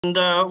And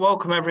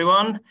welcome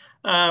everyone.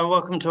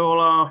 Welcome to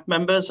all our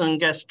members and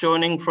guests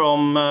joining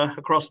from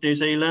across New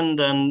Zealand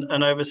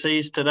and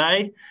overseas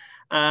today.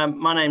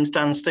 My name's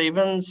Dan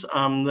Stevens.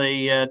 I'm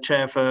the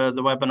chair for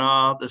the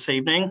webinar this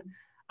evening.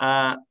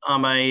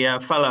 I'm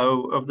a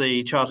fellow of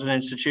the Chartered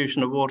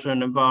Institution of Water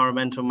and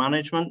Environmental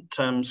Management,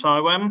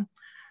 CIWEM,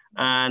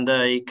 and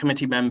a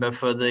committee member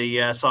for the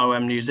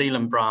CIWEM New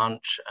Zealand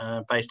branch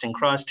based in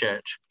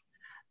Christchurch.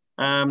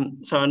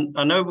 So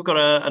I know we've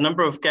got a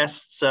number of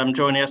guests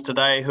joining us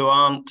today who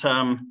aren't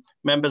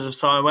members of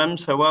CIWEM,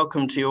 so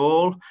welcome to you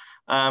all.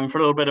 For a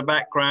little bit of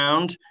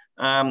background,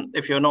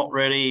 if you're not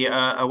really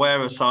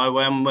aware of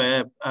CIWEM,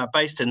 we're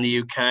based in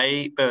the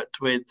UK, but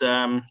with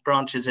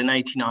branches in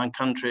 89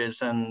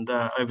 countries and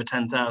over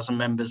 10,000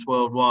 members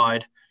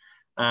worldwide.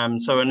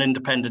 So an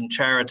independent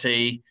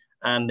charity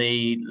and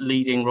the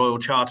leading Royal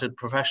Chartered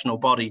professional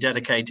body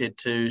dedicated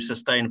to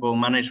sustainable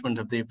management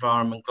of the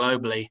environment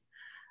globally.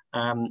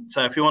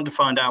 So if you want to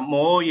find out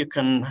more, you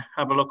can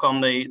have a look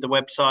on the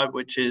website,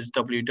 which is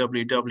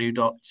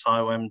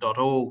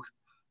www.ciwem.org.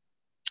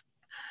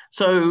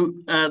 So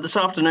this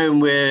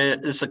afternoon,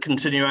 it's a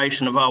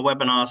continuation of our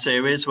webinar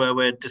series where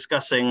we're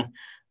discussing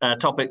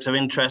topics of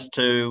interest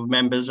to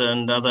members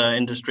and other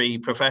industry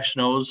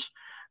professionals.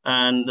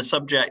 And the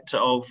subject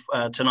of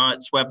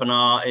tonight's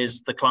webinar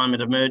is the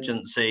climate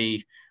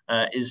emergency.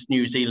 Is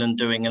New Zealand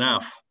doing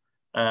enough?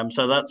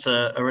 So that's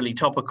a really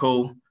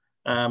topical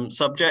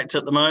subject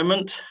at the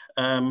moment,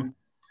 and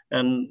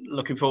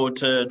looking forward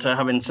to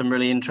having some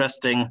really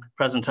interesting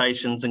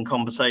presentations and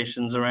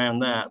conversations around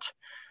that.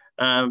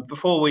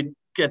 Before we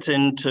get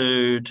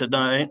into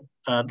today,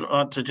 I'd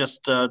like to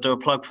just do a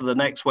plug for the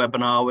next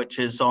webinar, which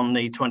is on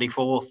the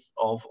 24th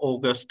of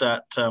August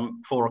at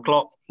 4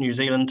 o'clock New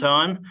Zealand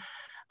time.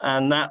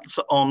 And that's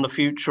on the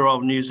future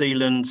of New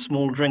Zealand's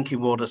small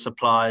drinking water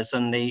supplies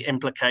and the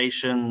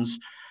implications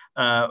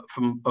of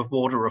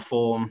water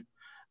reform.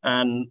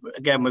 And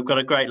again, we've got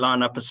a great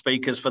lineup of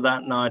speakers for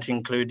that night,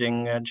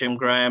 including Jim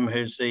Graham,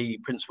 who's the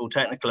Principal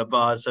Technical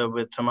Advisor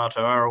with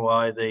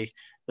Aotearoa,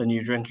 the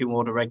new drinking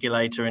water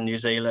regulator in New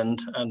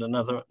Zealand, and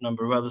another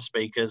number of other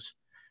speakers.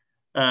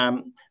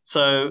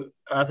 So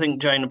I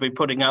think Jane will be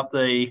putting up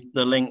the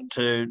link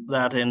to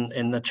that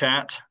in the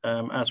chat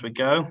as we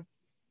go.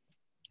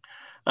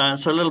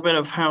 So a little bit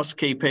of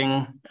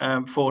housekeeping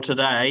for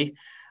today.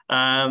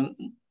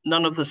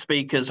 None of the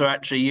speakers are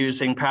actually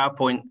using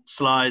PowerPoint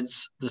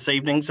slides this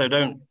evening, so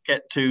don't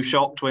get too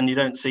shocked when you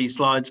don't see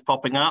slides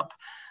popping up.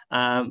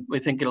 We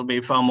think it'll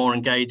be far more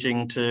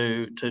engaging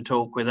to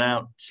talk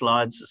without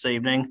slides this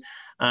evening.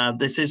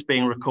 This is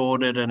being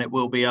recorded and it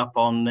will be up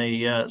on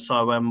the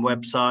CIWEM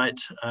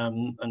website,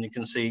 and you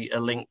can see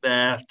a link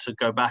there to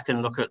go back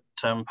and look at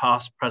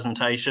past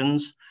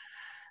presentations.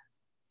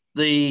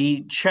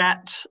 The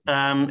chat,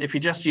 if you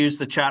just use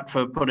the chat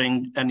for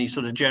putting any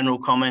sort of general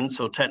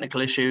comments or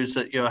technical issues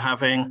that you're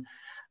having,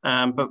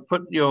 but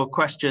put your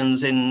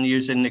questions in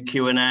using the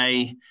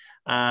Q&A,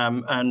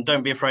 and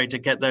don't be afraid to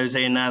get those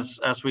in as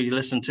we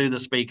listen to the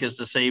speakers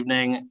this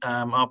evening.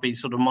 I'll be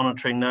sort of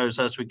monitoring those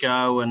as we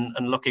go and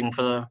looking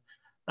for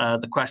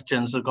the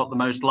questions that got the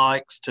most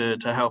likes to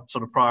help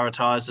sort of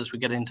prioritize as we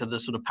get into the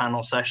sort of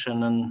panel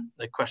session and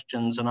the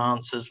questions and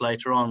answers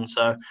later on.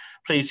 So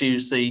please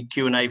use the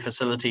Q&A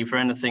facility for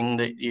anything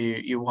that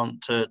you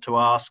want to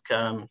ask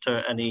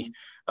to any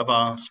of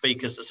our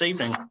speakers this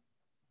evening.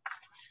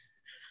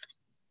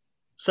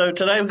 So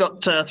today we've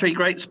got three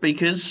great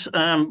speakers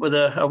with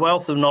a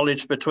wealth of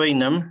knowledge between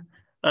them.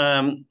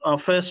 Our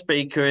first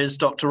speaker is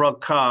Dr.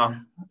 Rod Carr.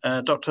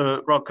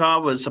 Dr. Rod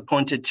Carr was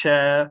appointed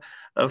chair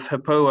of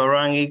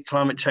Aotearoa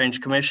Climate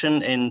Change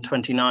Commission in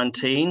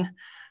 2019.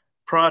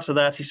 Prior to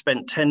that, he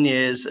spent 10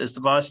 years as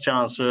the Vice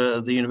Chancellor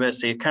of the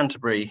University of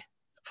Canterbury,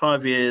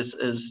 5 years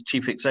as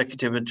Chief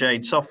Executive of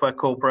Jade Software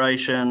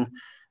Corporation,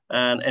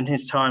 and in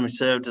his time he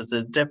served as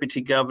the Deputy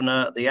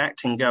Governor, the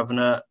Acting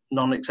Governor,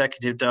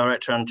 Non-Executive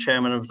Director and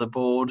Chairman of the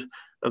Board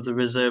of the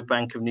Reserve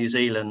Bank of New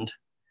Zealand.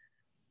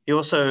 He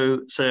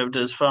also served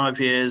as 5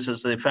 years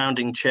as the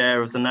founding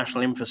chair of the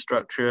National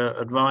Infrastructure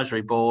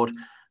Advisory Board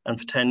and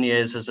for 10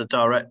 years as a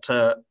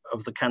director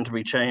of the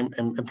Canterbury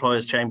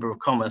Employers Chamber of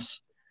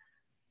Commerce.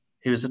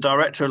 He was the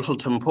director of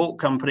Hilton Port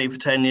Company for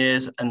 10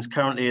 years and is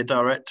currently a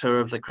director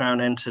of the Crown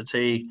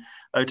entity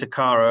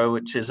Aotearoa,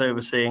 which is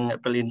overseeing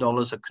 $1 billion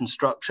of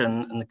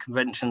construction in the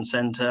Convention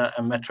Centre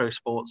and Metro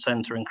Sports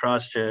Centre in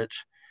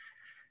Christchurch.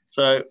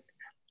 So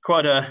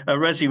quite a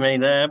resume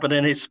there, but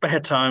in his spare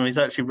time, he's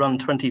actually run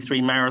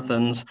 23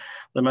 marathons,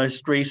 the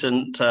most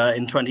recent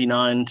in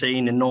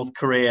 2019 in North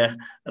Korea,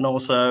 and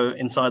also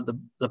inside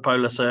the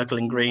Polar Circle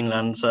in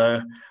Greenland.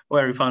 So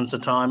where he finds the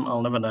time,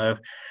 I'll never know.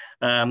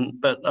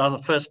 But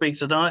our first speaker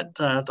tonight,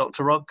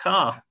 Dr. Rod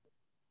Carr.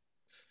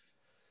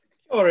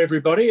 Hello,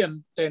 everybody,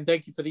 and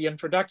thank you for the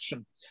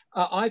introduction.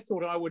 I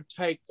thought I would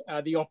take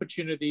the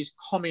opportunity of these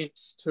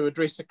comments to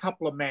address a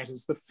couple of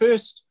matters. The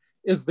first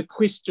is the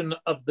question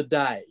of the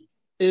day.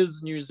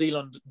 Is New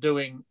Zealand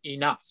doing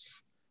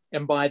enough?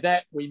 And by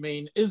that, we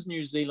mean, is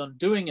New Zealand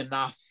doing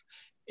enough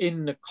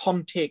in the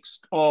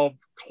context of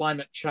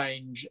climate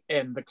change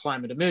and the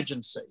climate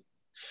emergency.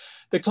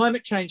 The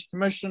Climate Change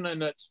Commission,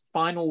 in its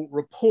final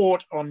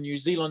report on New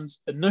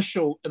Zealand's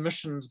initial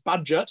emissions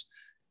budget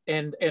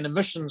and an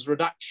emissions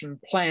reduction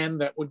plan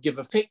that would give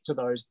effect to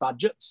those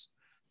budgets,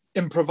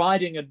 in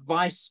providing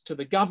advice to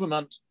the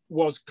government,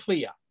 was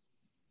clear.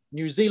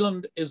 New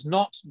Zealand is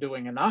not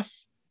doing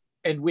enough,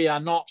 and we are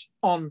not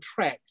on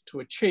track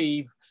to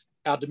achieve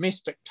our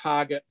domestic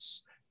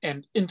targets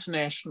and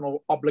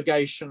international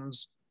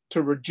obligations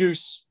to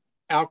reduce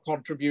our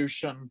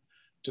contribution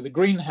to the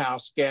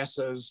greenhouse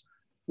gases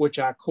which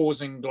are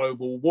causing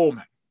global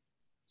warming.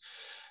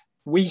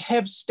 We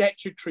have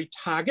statutory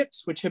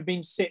targets which have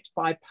been set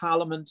by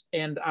Parliament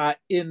and are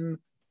in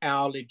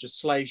our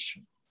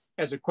legislation.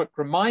 As a quick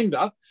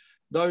reminder,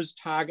 those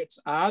targets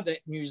are that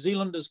New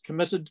Zealand is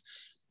committed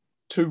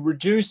to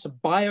reduce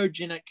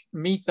biogenic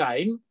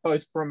methane,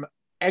 both from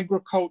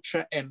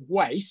agriculture and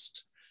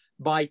waste,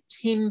 by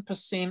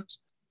 10%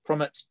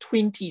 from its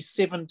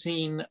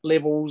 2017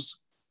 levels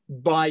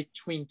by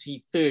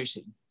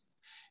 2030,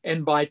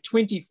 and by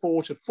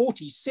 24 to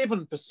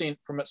 47%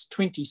 from its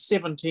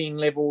 2017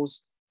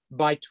 levels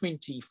by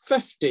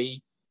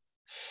 2050,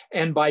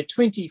 and by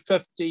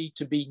 2050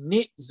 to be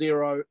net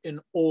zero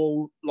in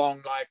all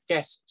long-life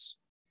gases.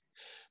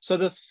 So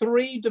the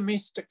three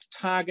domestic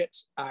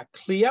targets are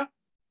clear.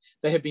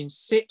 They have been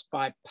set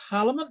by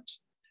Parliament,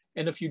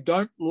 and if you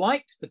don't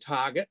like the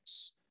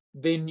targets,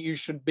 then you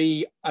should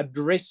be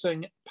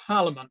addressing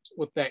Parliament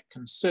with that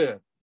concern.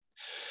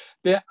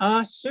 There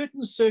are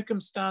certain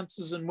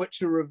circumstances in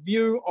which a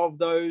review of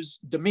those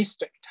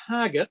domestic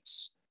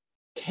targets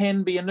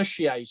can be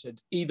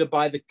initiated, either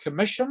by the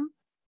Commission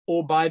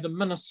or by the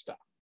Minister.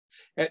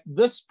 At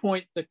this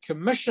point, the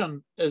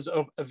Commission is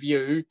of a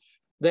view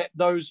that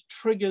those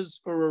triggers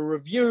for a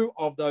review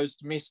of those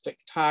domestic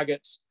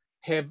targets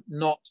have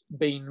not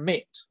been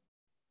met.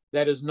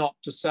 That is not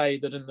to say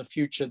that in the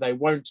future they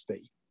won't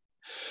be.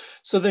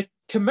 So the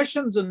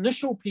Commission's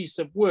initial piece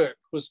of work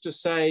was to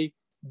say,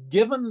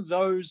 given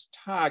those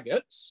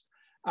targets,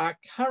 are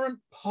current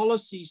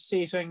policy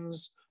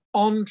settings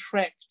on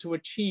track to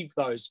achieve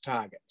those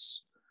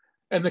targets?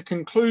 And the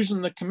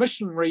conclusion the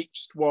Commission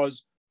reached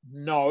was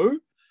no.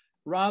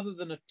 Rather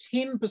than a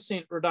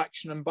 10%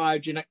 reduction in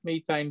biogenic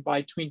methane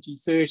by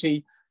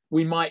 2030,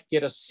 we might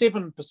get a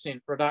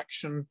 7%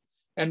 reduction.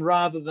 And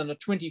rather than a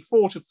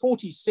 24 to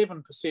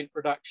 47%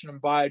 reduction in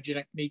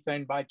biogenic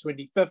methane by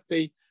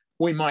 2050,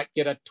 we might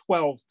get a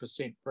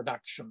 12%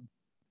 reduction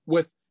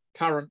with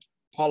current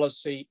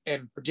policy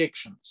and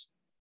projections.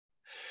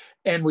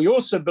 And we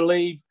also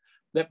believe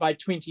that by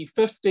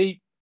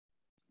 2050,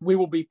 we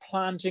will be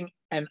planting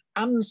an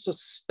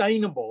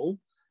unsustainable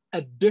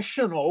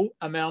additional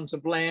amount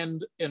of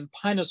land in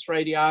Pinus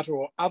radiata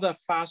or other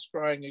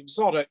fast-growing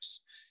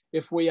exotics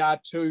if we are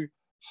to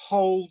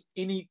hold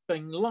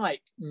anything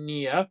like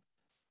near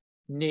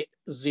net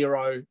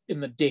zero in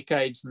the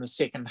decades in the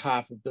second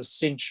half of this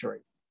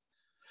century.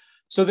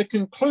 So the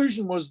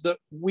conclusion was that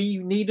we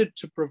needed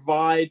to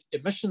provide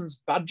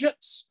emissions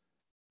budgets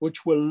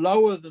which were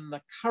lower than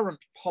the current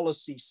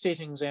policy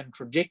settings and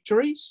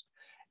trajectories,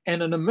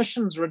 and an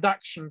emissions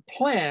reduction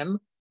plan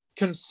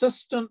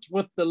consistent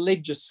with the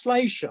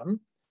legislation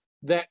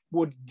that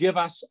would give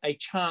us a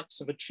chance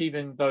of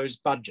achieving those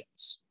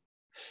budgets.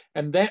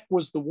 And that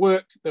was the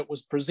work that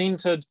was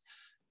presented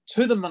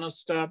to the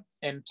Minister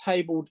and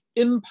tabled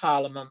in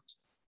Parliament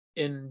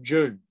in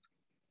June.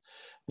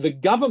 The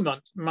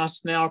government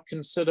must now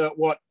consider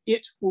what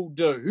it will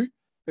do,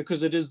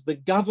 because it is the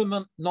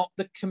government, not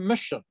the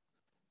Commission,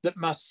 that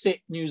must set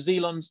New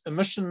Zealand's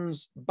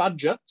emissions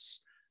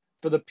budgets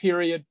for the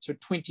period to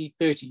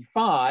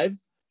 2035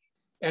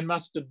 and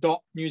must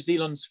adopt New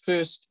Zealand's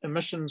first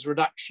emissions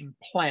reduction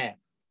plan.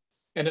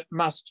 And it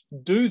must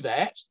do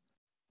that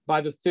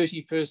by the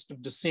 31st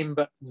of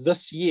December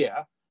this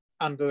year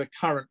under the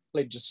current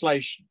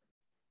legislation.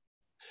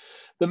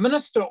 The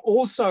Minister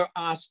also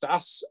asked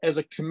us as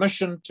a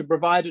Commission to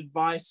provide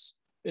advice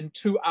in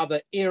two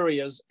other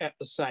areas at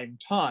the same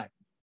time.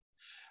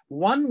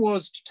 One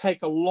was to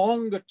take a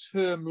longer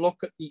term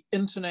look at the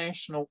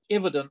international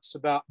evidence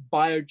about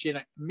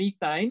biogenic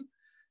methane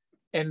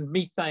and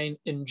methane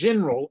in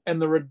general,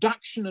 and the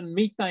reduction in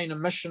methane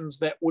emissions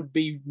that would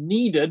be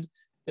needed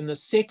in the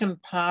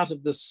second part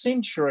of the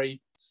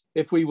century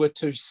if we were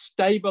to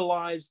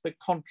stabilize the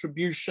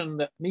contribution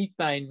that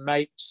methane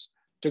makes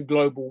to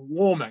global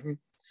warming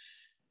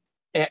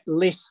at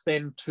less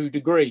than 2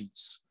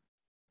 degrees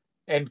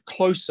and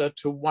closer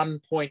to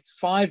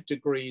 1.5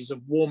 degrees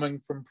of warming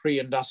from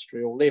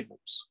pre-industrial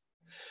levels.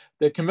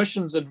 The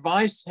Commission's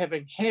advice,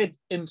 having had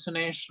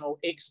international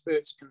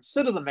experts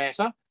consider the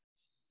matter,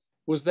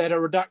 was that a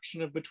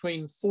reduction of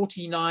between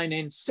 49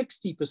 and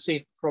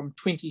 60% from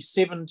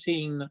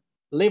 2017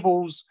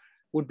 levels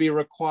would be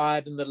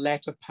required in the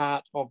latter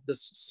part of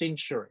this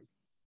century.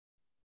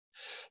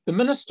 The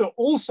Minister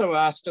also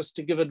asked us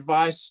to give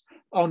advice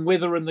on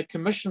whether, in the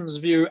Commission's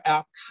view,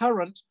 our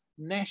current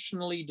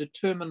nationally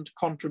determined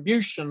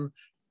contribution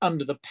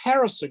under the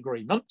Paris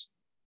Agreement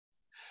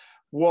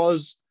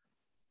was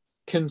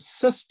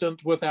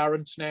consistent with our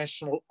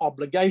international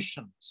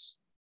obligations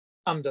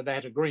under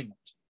that agreement.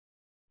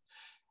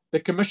 The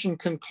Commission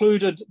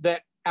concluded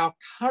that our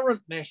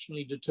current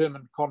nationally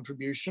determined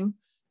contribution,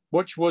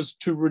 which was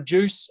to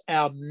reduce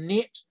our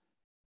net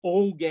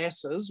all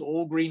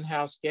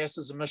greenhouse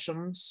gases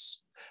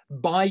emissions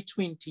by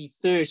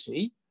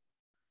 2030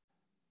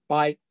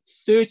 by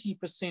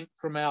 30%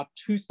 from our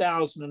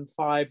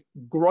 2005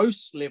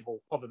 gross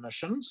level of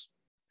emissions,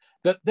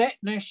 that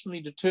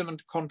nationally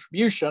determined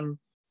contribution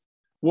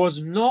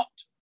was not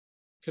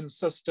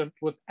consistent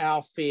with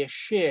our fair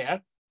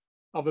share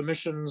of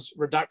emissions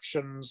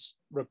reductions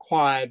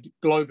required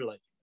globally,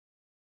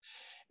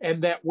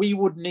 and that we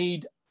would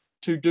need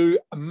to do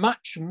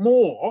much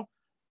more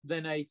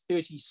than a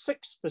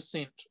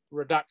 36%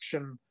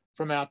 reduction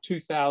from our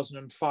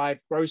 2005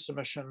 gross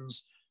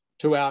emissions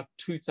to our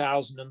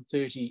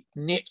 2030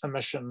 net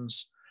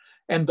emissions.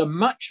 And the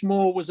much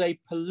more was a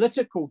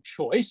political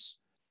choice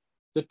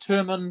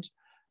determined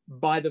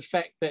by the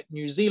fact that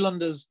New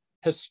Zealand is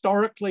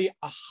historically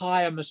a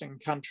high emitting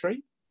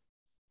country,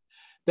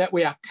 that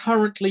we are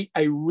currently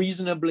a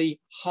reasonably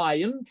high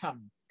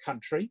income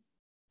country,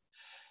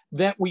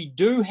 that we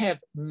do have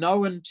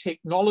known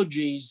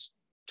technologies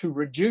to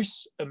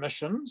reduce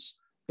emissions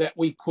that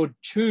we could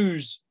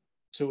choose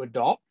to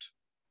adopt.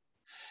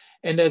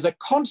 And as a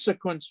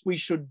consequence, we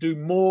should do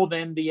more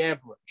than the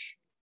average.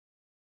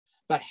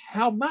 But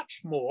how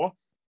much more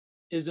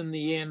is in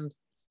the end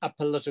a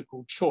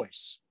political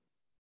choice.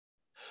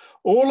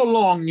 All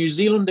along, New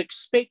Zealand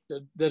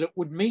expected that it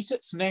would meet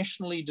its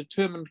nationally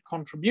determined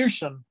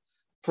contribution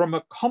from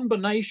a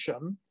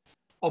combination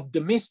of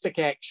domestic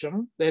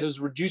action, that is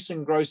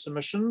reducing gross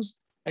emissions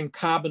and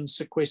carbon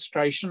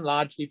sequestration,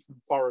 largely from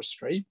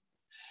forestry,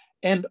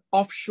 and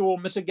offshore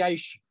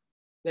mitigation,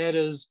 that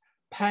is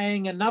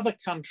paying another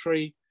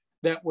country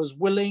that was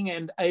willing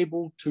and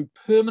able to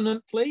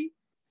permanently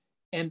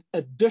and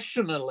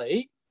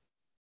additionally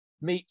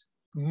meet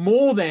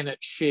more than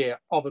its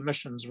share of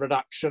emissions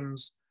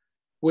reductions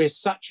where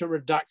such a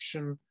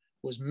reduction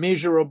was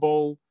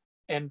measurable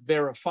and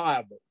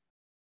verifiable.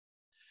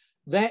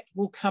 That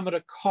will come at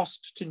a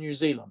cost to New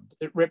Zealand.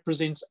 It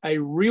represents a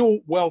real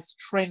wealth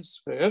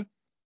transfer,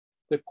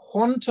 the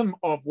quantum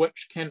of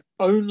which can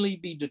only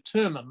be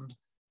determined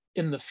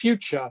in the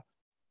future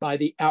by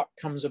the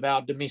outcomes of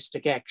our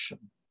domestic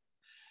action.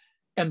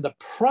 And the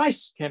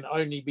price can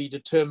only be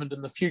determined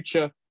in the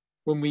future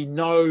when we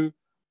know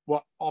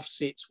what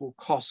offsets will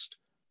cost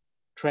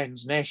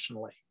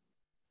transnationally.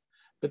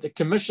 But the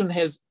Commission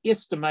has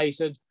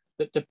estimated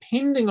that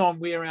depending on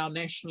where our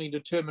nationally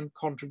determined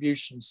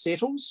contribution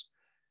settles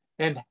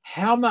and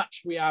how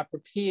much we are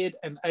prepared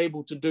and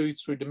able to do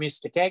through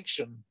domestic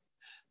action,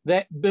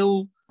 that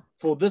bill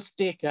for this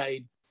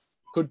decade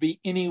could be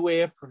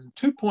anywhere from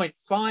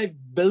 2.5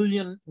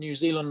 billion New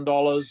Zealand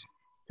dollars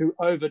to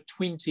over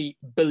 20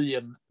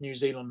 billion New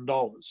Zealand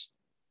dollars.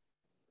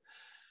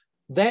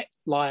 That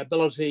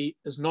liability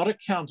is not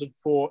accounted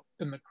for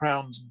in the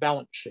Crown's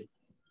balance sheet.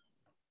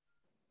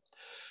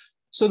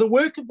 So the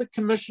work of the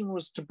Commission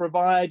was to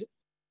provide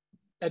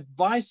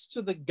advice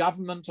to the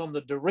government on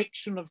the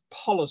direction of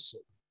policy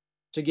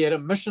to get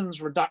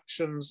emissions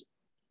reductions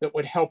that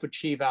would help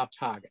achieve our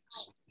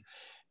targets.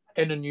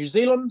 And in New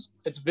Zealand,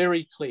 it's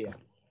very clear.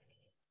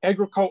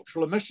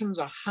 Agricultural emissions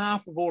are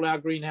half of all our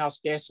greenhouse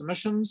gas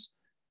emissions,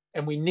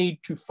 and we need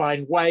to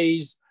find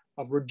ways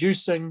of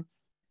reducing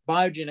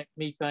biogenic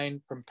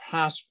methane from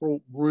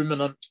pastoral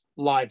ruminant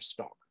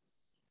livestock.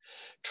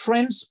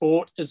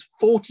 Transport is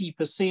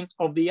 40%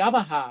 of the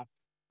other half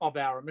of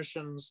our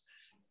emissions,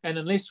 and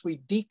unless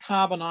we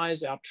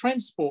decarbonise our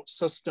transport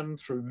system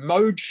through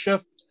mode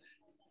shift,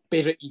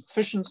 better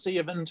efficiency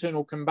of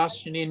internal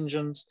combustion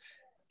engines,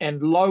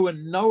 and low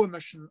and no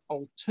emission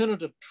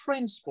alternative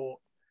transport,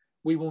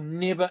 we will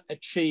never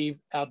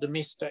achieve our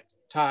domestic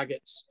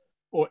targets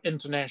or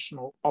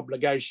international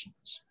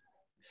obligations.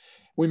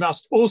 We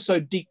must also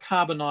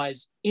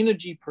decarbonise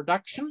energy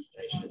production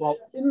while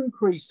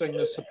increasing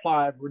the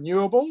supply of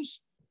renewables,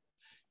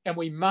 and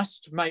we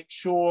must make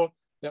sure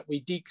that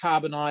we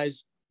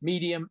decarbonise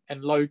medium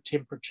and low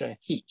temperature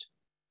heat.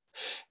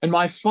 And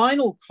my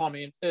final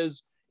comment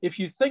is, if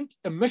you think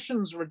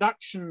emissions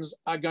reductions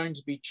are going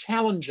to be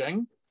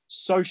challenging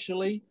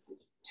socially,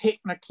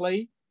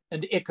 technically,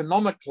 and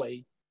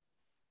economically,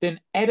 then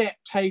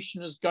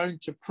adaptation is going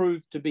to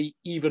prove to be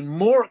even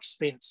more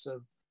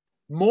expensive,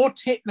 more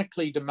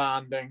technically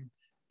demanding,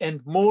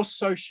 and more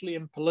socially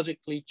and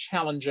politically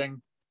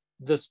challenging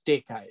this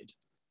decade.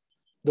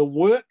 The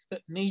work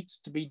that needs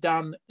to be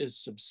done is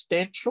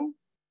substantial.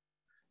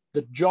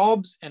 The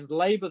jobs and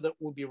labour that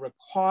will be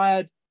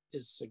required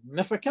is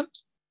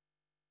significant,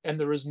 and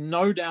there is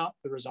no doubt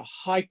there is a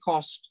high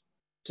cost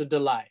to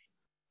delay.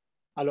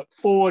 I look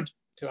forward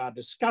to our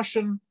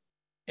discussion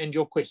and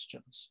your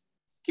questions.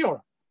 Kia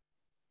ora.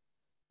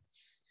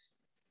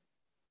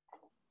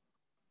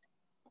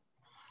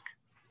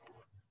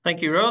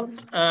 Thank you,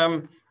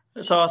 Rod.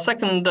 So our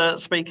second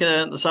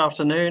speaker this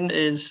afternoon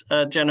is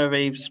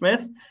Genevieve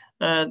Smith.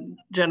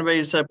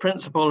 Genevieve's a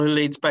principal who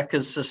leads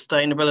Becker's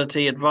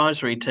Sustainability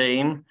Advisory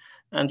Team,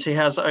 and she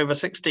has over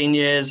 16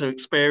 years of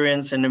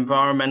experience in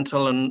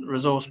environmental and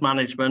resource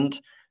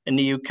management in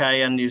the UK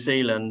and New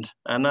Zealand,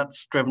 and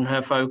that's driven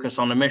her focus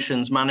on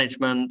emissions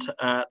management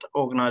at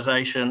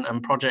organisation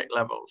and project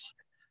levels.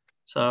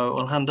 So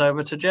I'll hand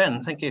over to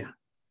Jen. Thank you.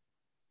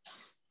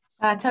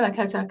 Tēnā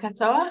koutou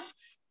katoa.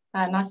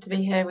 Nice to be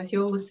here with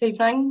you all this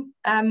evening.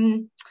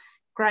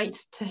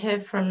 Great to hear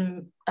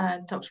from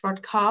Dr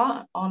Rod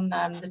Carr on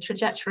the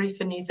trajectory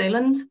for New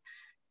Zealand.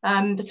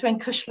 Between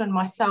Cushla and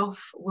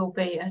myself, we'll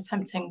be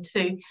attempting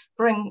to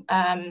bring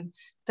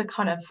the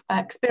kind of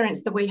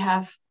experience that we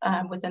have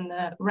within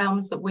the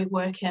realms that we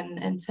work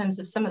in terms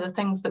of some of the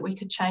things that we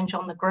could change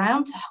on the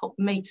ground to help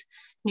meet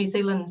New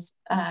Zealand's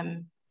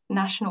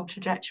national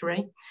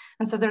trajectory.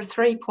 And so there are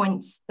 3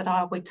 points that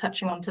I'll be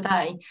touching on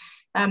today.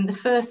 The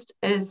first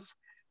is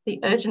the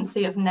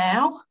urgency of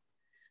now.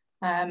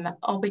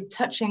 I'll be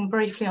touching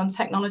briefly on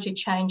technology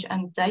change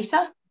and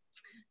data,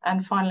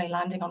 and finally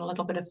landing on a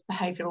little bit of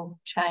behavioural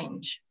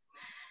change.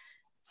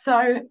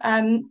 So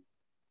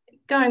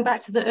going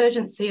back to the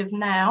urgency of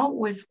now,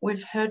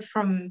 we've heard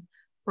from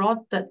Rod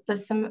that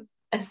there's some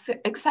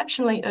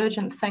exceptionally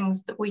urgent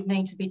things that we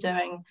need to be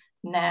doing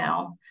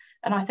now.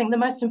 And I think the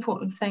most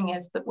important thing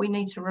is that we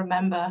need to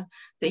remember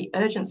the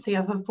urgency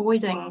of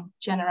avoiding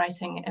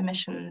generating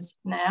emissions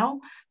now.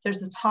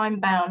 There's a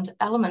time-bound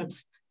element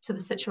to the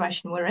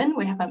situation we're in.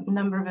 We have a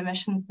number of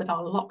emissions that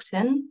are locked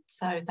in,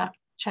 so that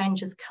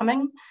change is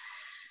coming.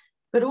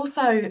 But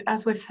also,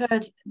 as we've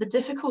heard, the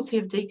difficulty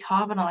of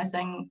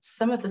decarbonising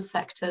some of the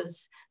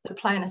sectors that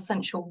play an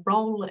essential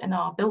role in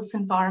our built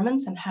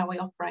environment and how we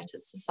operate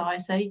as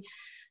society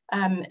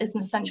is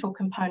an essential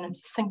component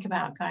to think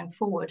about going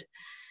forward.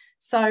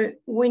 So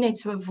we need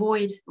to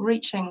avoid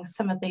reaching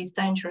some of these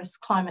dangerous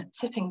climate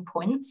tipping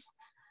points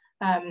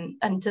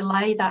and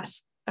delay that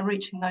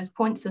reaching those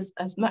points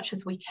as much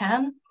as we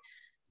can.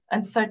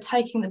 And so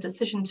taking the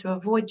decision to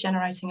avoid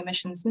generating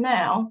emissions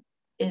now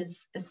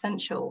is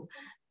essential.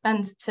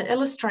 And to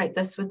illustrate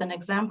this with an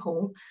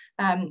example,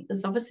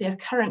 there's obviously a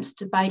current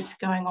debate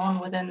going on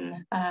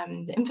within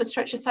the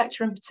infrastructure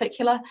sector in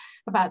particular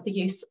about the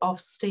use of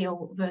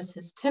steel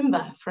versus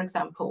timber, for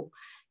example,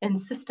 in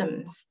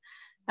systems.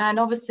 And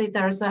obviously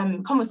there's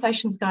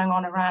conversations going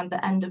on around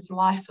the end of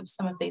life of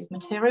some of these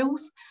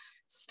materials.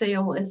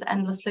 Steel is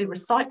endlessly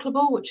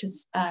recyclable, which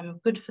is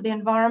good for the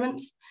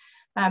environment.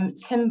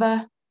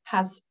 Timber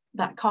has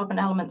that carbon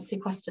element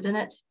sequestered in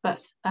it,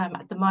 but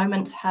at the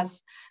moment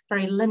has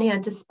very linear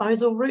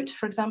disposal route,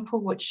 for example,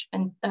 which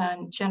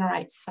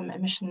generates some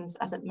emissions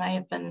as it may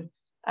have been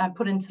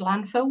put into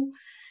landfill.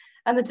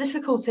 And the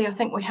difficulty I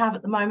think we have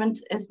at the moment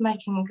is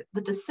making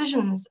the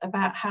decisions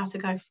about how to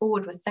go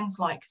forward with things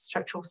like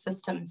structural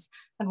systems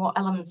and what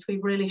elements we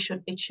really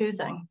should be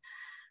choosing.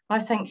 I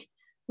think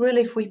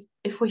really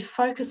if we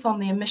focus on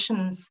the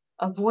emissions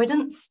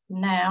avoidance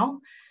now,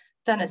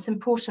 then it's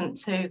important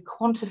to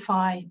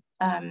quantify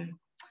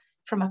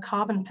from a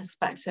carbon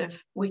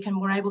perspective.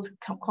 We're able to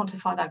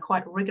quantify that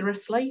quite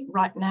rigorously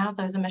right now,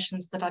 those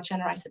emissions that are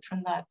generated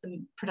from the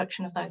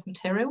production of those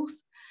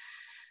materials.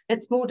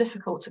 It's more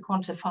difficult to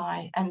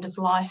quantify end of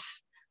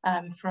life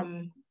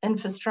from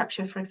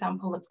infrastructure, for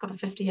example, that's got a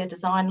 50-year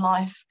design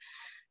life.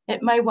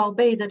 It may well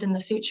be that in the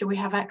future we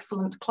have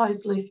excellent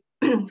closed loop,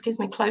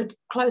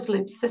 closed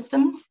loop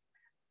systems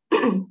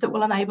that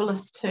will enable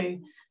us to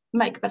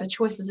make better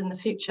choices in the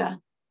future.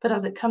 But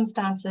as it comes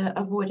down to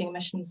avoiding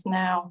emissions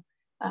now,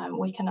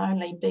 we can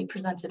only be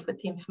presented with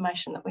the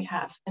information that we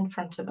have in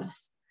front of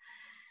us.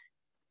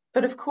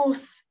 But of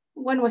course,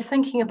 when we're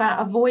thinking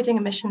about avoiding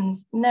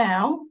emissions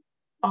now,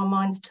 our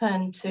minds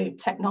turn to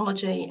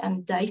technology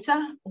and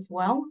data as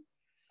well.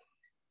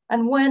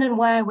 And when and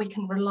where we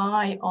can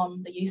rely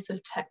on the use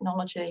of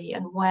technology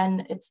and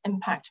when its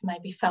impact may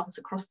be felt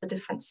across the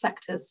different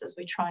sectors as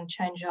we try and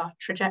change our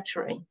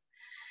trajectory.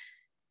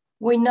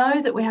 We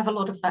know that we have a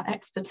lot of that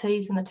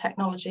expertise and the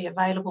technology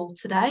available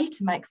today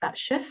to make that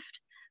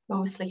shift. We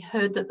obviously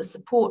heard that the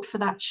support for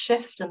that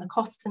shift and the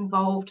costs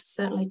involved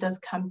certainly does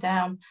come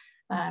down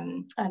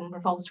and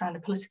revolves around a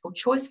political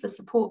choice for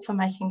support for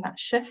making that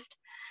shift.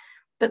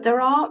 But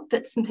there are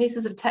bits and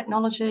pieces of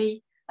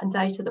technology and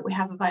data that we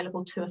have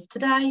available to us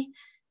today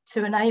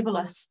to enable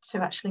us to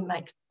actually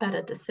make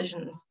better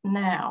decisions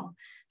now.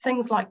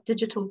 Things like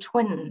digital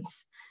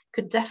twins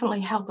could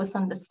definitely help us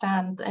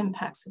understand the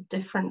impacts of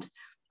different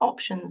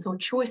options or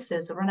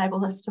choices, or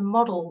enable us to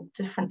model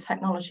different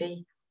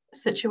technology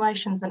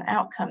situations and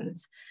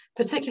outcomes.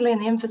 Particularly in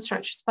the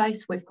infrastructure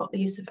space, we've got the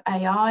use of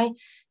AI,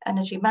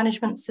 energy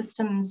management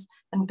systems,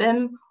 and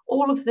BIM.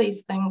 All of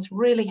these things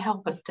really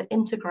help us to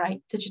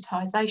integrate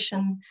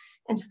digitization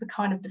into the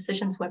kind of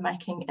decisions we're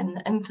making in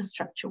the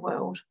infrastructure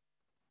world.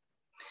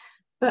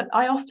 But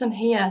I often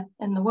hear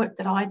in the work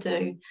that I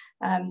do,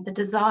 the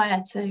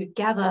desire to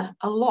gather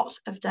a lot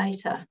of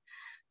data,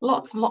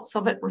 lots and lots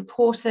of it,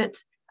 report it,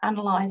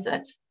 analyze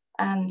it,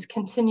 and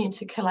continue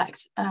to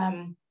collect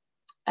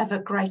ever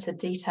greater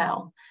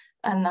detail.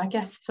 And I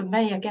guess for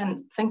me, again,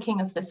 thinking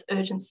of this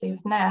urgency of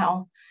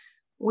now,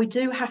 we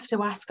do have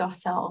to ask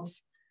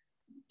ourselves,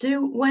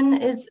 when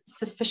is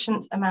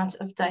sufficient amount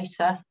of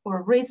data or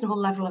a reasonable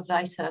level of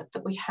data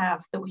that we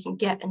have that we can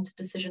get into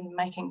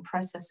decision-making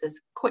processes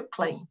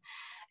quickly?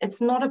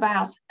 It's not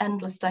about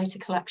endless data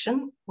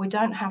collection. We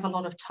don't have a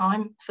lot of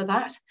time for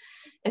that.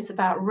 It's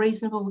about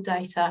reasonable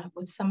data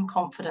with some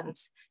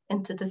confidence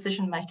into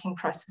decision-making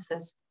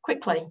processes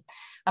quickly.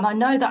 And I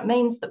know that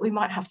means that we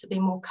might have to be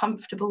more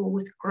comfortable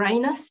with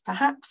greyness,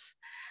 perhaps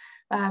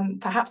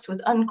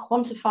with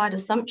unquantified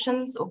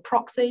assumptions or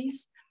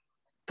proxies,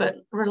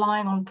 but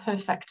relying on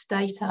perfect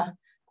data,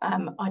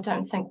 I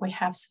don't think we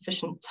have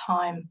sufficient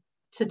time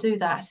to do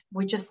that.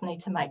 We just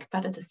need to make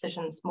better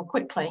decisions more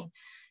quickly.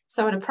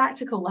 So at a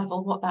practical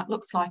level, what that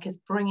looks like is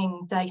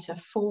bringing data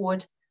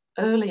forward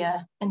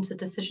earlier into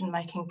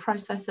decision-making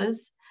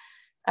processes.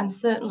 And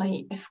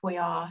certainly if we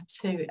are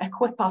to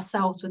equip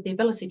ourselves with the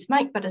ability to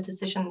make better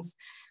decisions,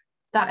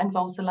 that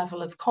involves a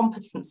level of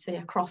competency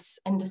across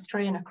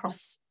industry and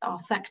across our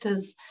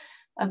sectors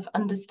of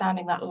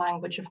understanding that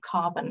language of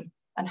carbon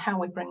and how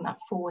we bring that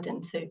forward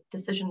into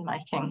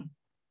decision-making.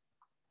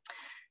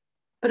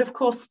 But of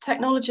course,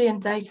 technology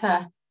and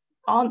data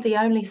aren't the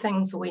only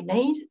things we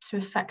need to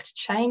affect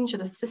change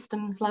at a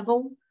systems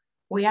level.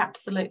 We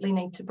absolutely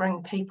need to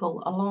bring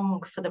people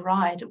along for the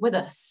ride with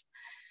us.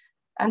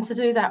 And to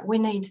do that, we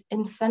need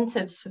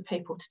incentives for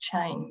people to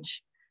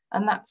change.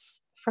 And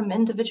that's from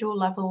individual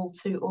level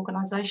to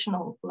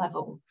organisational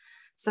level.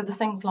 So the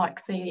things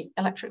like the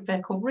electric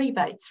vehicle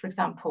rebates, for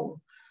example,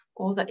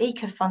 or the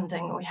ECA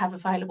funding we have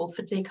available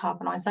for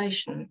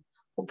decarbonisation,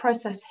 or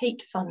process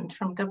heat fund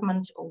from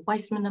government, or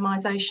waste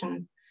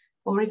minimisation,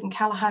 or even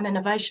Callaghan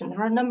Innovation.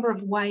 There are a number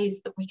of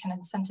ways that we can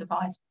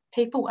incentivise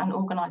people and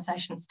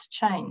organisations to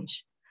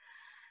change.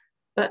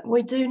 But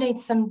we do need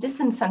some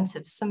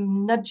disincentives,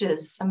 some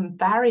nudges, some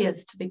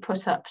barriers to be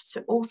put up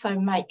to also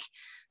make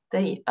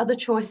the other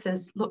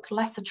choices look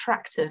less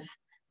attractive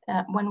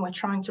when we're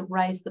trying to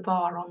raise the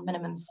bar on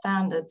minimum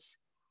standards.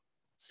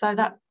 So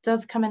that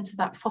does come into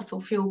that fossil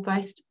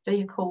fuel-based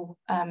vehicle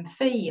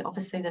fee.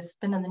 Obviously, that's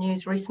been in the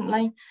news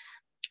recently.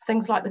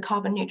 Things like the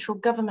Carbon Neutral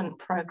Government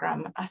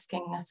Programme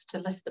asking us to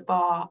lift the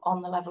bar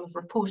on the level of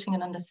reporting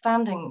and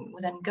understanding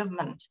within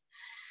government.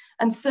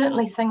 And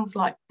certainly things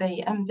like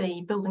the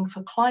MB Building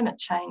for Climate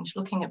Change,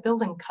 looking at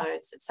building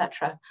codes,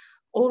 etc.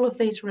 All of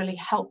these really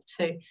help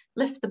to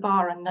lift the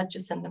bar and nudge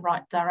us in the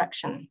right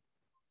direction.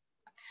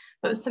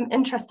 But there was some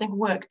interesting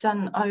work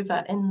done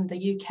over in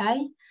the UK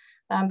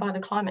by the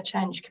Climate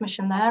Change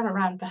Commission there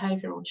around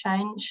behavioural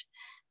change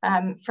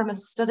from a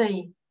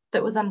study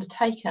that was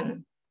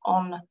undertaken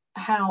on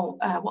how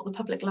what the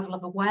public level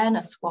of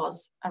awareness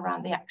was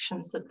around the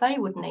actions that they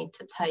would need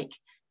to take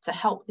to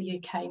help the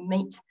UK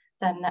meet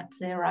their net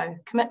zero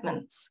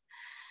commitments.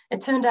 It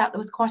turned out there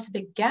was quite a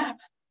big gap.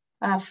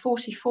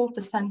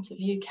 44% of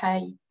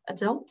UK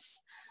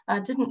adults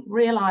didn't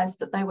realise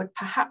that they would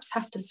perhaps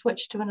have to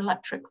switch to an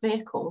electric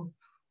vehicle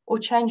or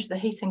change the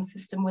heating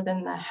system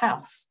within their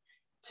house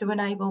to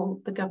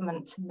enable the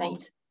government to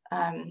meet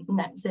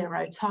net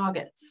zero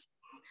targets.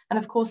 And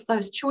of course,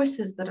 those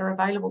choices that are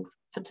available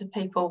to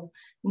people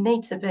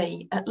need to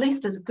be at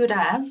least as good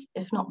as,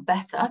 if not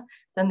better,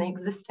 than the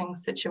existing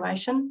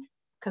situation,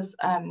 because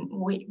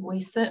we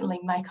certainly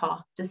make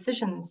our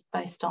decisions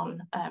based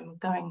on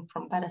going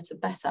from better to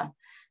better.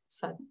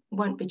 So it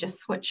won't be just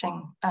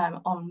switching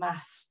en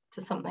masse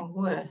to something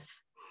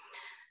worse.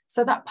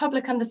 So that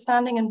public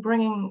understanding and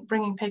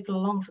bringing people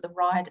along for the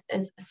ride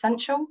is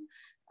essential.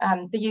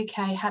 The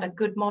UK had a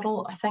good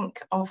model, I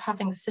think, of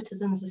having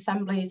citizens'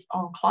 assemblies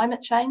on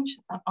climate change.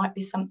 That might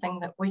be something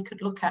that we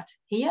could look at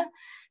here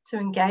to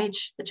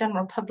engage the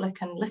general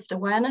public and lift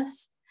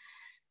awareness.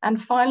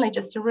 And finally,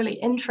 just a really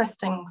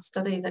interesting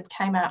study that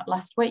came out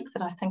last week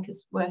that I think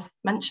is worth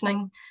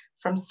mentioning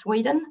from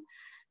Sweden.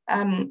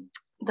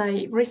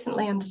 They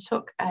recently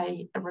undertook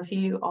a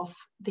review of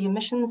the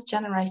emissions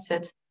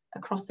generated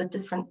across the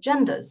different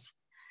genders.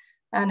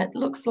 And it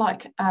looks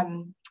like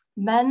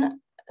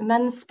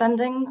men's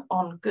spending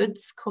on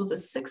goods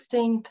causes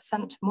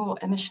 16% more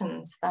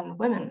emissions than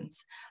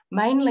women's,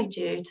 mainly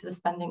due to the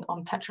spending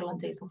on petrol and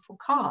diesel for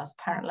cars,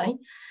 apparently.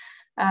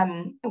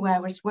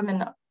 Whereas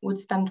women would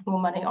spend more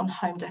money on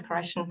home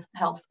decoration,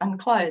 health and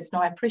clothes.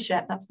 Now I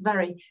appreciate that's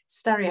very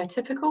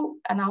stereotypical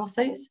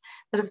analyses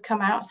that have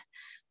come out,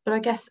 but I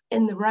guess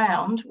in the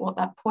round what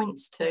that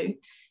points to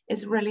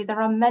is really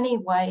there are many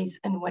ways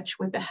in which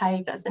we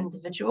behave as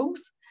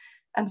individuals,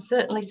 and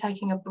certainly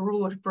taking a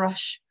broad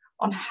brush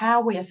on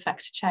how we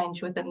affect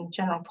change within the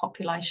general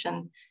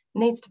population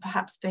needs to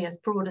perhaps be as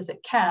broad as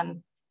it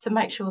can to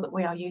make sure that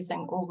we are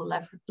using all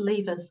the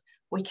levers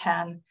we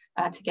can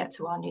to get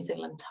to our New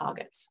Zealand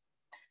targets.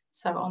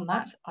 So on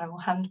that, I will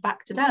hand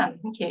back to Dan.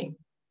 Thank you.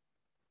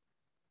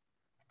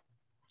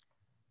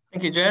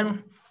 Thank you,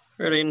 Jen.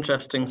 Really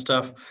interesting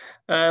stuff.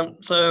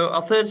 So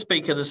our third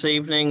speaker this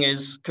evening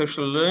is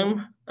Cushla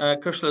Loomb.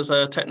 Cushla is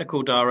a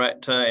technical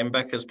director in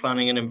Becker's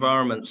Planning and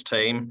Environments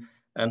team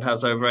and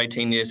has over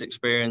 18 years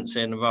experience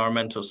in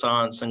environmental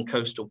science and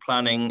coastal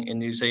planning in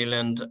New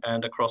Zealand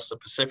and across the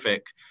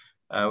Pacific,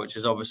 which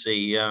is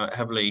obviously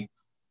heavily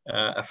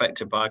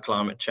affected by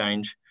climate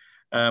change.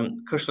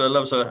 Cushla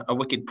loves a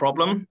wicked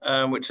problem,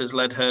 which has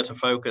led her to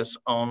focus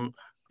on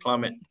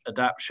climate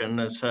adaptation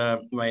as her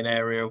main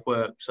area of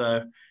work.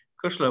 So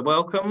Cushla,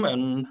 welcome,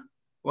 and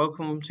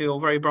welcome to your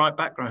very bright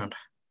background.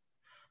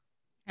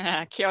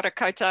 Kia ora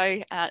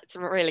koutou. It's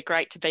really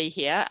great to be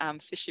here,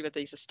 especially with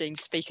these esteemed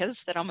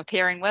speakers that I'm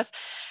appearing with.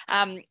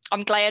 I'm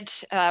glad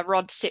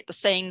Rod set the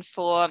scene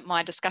for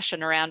my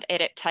discussion around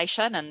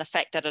adaptation and the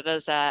fact that it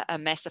is a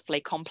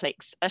massively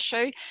complex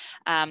issue.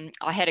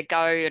 I had a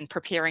go in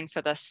preparing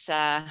for this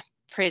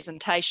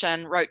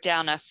presentation, wrote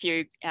down a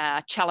few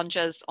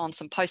challenges on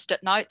some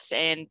post-it notes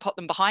and put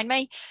them behind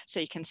me. So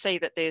you can see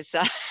that there's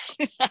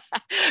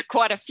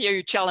quite a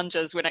few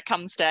challenges when it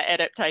comes to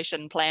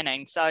adaptation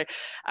planning. So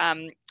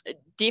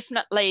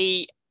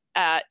definitely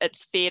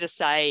it's fair to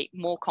say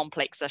more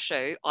complex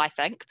issue, I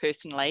think,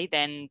 personally,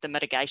 than the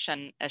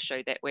mitigation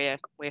issue that we're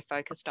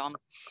focused on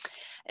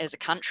as a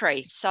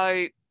country.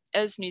 So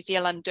is New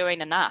Zealand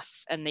doing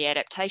enough in the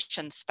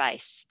adaptation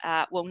space?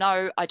 Well,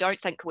 no, I don't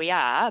think we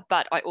are,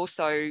 but I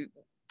also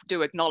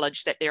do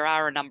acknowledge that there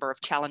are a number of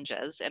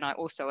challenges, and I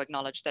also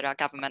acknowledge that our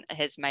government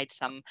has made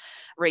some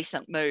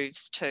recent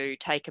moves to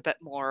take a bit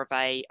more of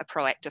a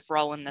proactive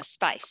role in this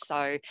space.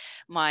 So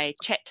my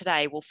chat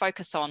today will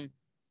focus on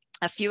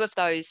a few of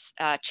those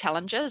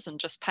challenges and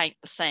just paint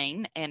the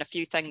scene, and a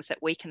few things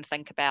that we can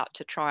think about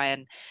to try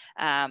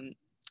and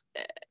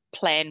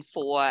plan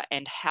for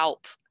and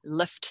help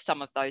lift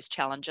some of those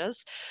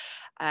challenges.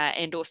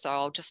 And also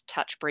I'll just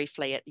touch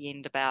briefly at the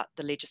end about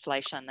the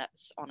legislation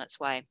that's on its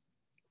way.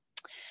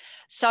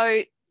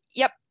 So,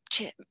 yep,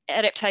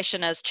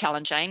 adaptation is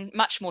challenging,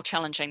 much more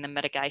challenging than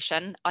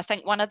mitigation. I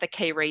think one of the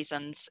key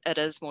reasons it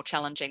is more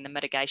challenging than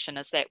mitigation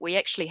is that we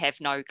actually have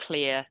no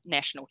clear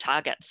national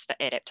targets for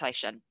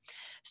adaptation.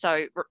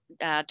 So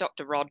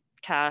Dr. Rod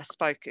Carr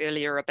spoke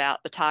earlier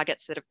about the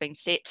targets that have been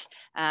set.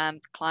 The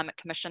Climate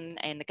Commission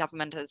and the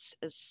government has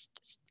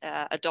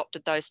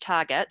adopted those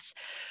targets.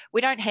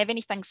 We don't have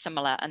anything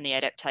similar in the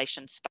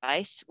adaptation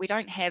space. We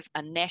don't have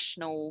a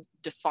national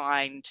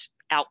defined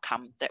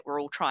outcome that we're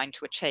all trying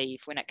to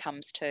achieve when it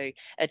comes to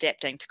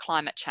adapting to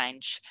climate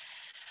change.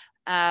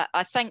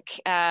 I think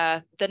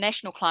the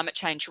National Climate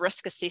Change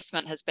Risk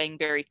Assessment has been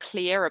very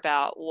clear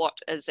about what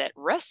is at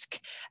risk,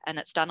 and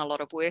it's done a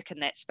lot of work in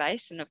that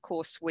space. And of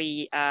course,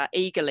 we are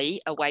eagerly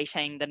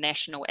awaiting the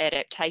National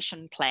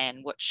Adaptation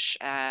Plan, which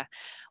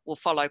will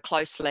follow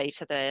closely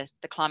to the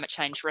Climate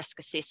Change Risk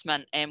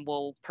Assessment and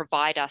will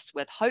provide us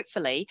with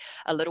hopefully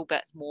a little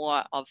bit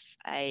more of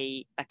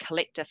a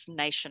collective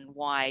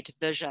nationwide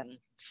vision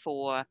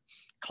for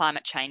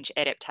climate change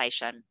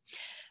adaptation.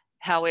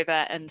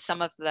 However, in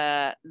some of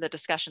the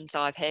discussions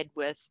I've had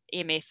with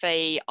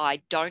MFE,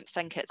 I don't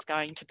think it's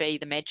going to be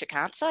the magic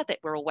answer that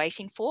we're all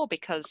waiting for,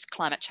 because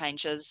climate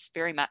change is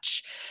very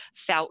much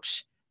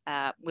felt,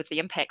 with the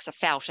impacts are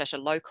felt at a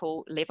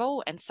local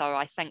level. And so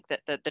I think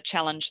that the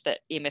challenge that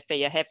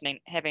MFE are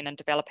having in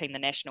developing the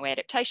National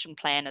Adaptation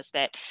Plan is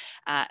that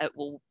it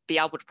will be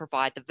able to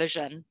provide the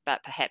vision,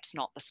 but perhaps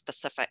not the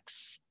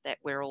specifics that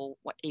we're all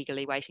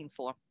eagerly waiting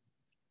for.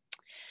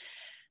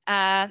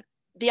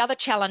 The other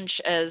challenge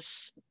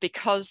is,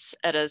 because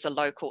it is a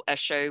local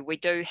issue, we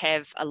do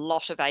have a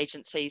lot of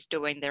agencies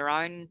doing their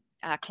own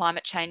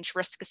climate change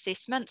risk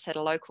assessments at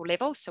a local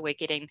level. So we're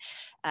getting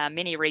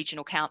many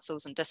regional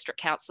councils and district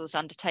councils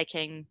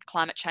undertaking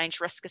climate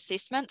change risk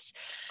assessments.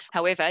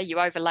 However, you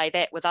overlay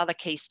that with other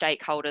key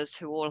stakeholders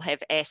who all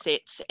have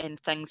assets and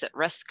things at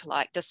risk,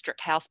 like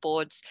district health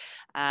boards,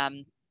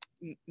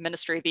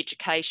 Ministry of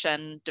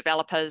Education,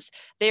 developers.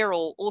 They're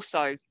all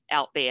also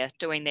out there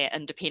doing their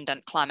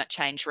independent climate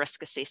change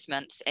risk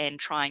assessments and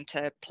trying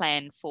to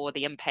plan for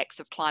the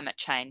impacts of climate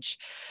change.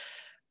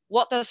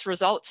 What this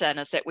results in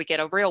is that we get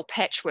a real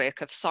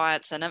patchwork of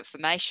science and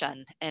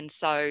information. And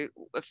so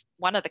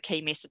one of the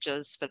key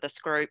messages for this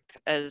group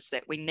is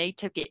that we need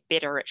to get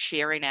better at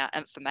sharing our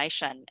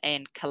information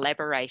and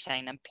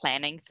collaborating and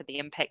planning for the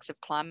impacts of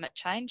climate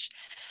change.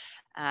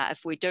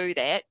 If we do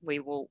that, we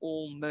will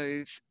all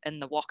move in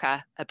the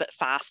waka a bit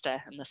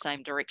faster in the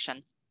same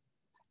direction.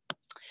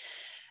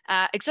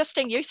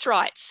 Existing use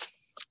rights.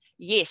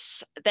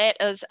 Yes, that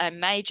is a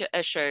major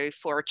issue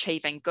for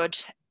achieving good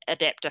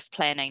adaptive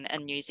planning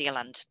in New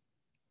Zealand.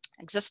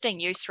 Existing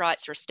use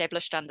rights are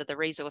established under the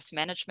Resource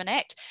Management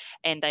Act,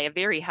 and they are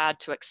very hard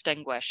to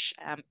extinguish.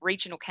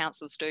 Regional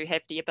councils do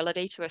have the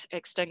ability to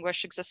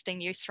extinguish existing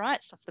use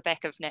rights off the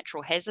back of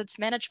natural hazards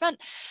management,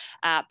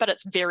 but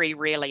it's very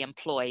rarely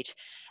employed.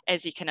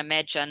 As you can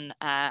imagine,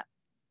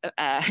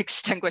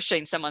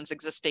 extinguishing someone's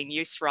existing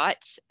use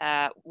rights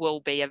will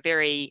be a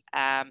very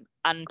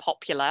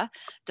unpopular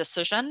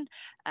decision,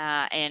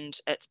 and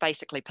it's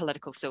basically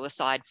political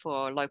suicide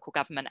for local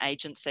government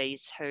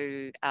agencies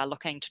who are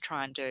looking to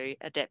try and do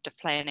adaptive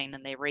planning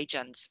in their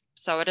regions.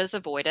 So it is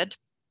avoided.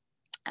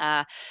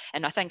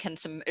 And I think in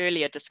some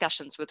earlier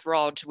discussions with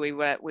Rod, we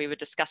were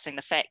discussing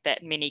the fact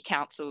that many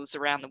councils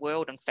around the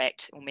world, in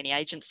fact, or many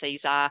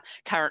agencies are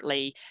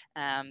currently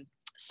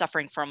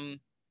suffering from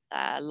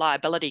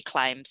liability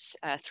claims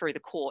through the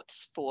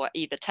courts for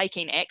either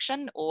taking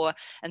action or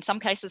in some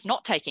cases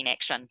not taking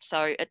action.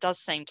 So it does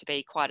seem to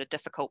be quite a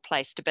difficult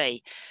place to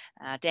be.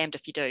 Damned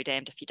if you do,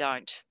 damned if you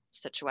don't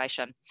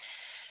situation.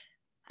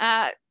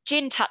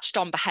 Jen touched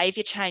on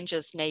behaviour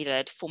changes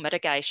needed for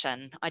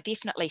mitigation. I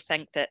definitely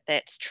think that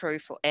that's true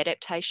for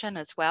adaptation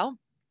as well.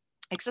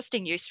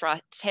 Existing use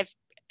rights have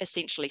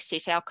essentially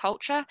set our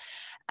culture,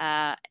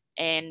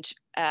 and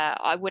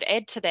I would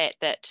add to that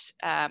that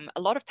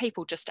a lot of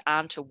people just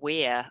aren't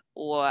aware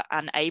or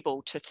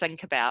unable to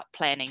think about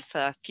planning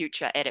for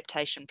future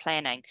adaptation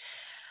planning.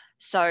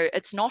 So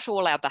it's not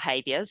all our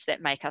behaviours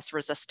that make us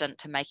resistant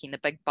to making the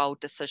big, bold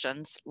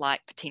decisions,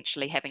 like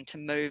potentially having to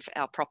move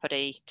our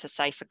property to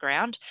safer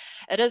ground.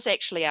 It is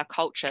actually our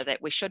culture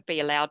that we should be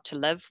allowed to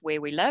live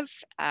where we live,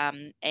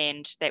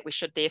 and that we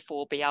should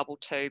therefore be able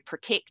to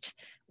protect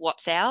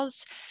what's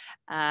ours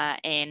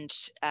and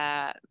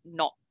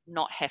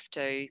not have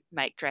to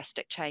make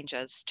drastic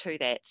changes to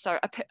that. So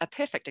a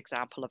perfect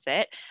example of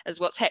that is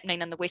what's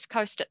happening in the West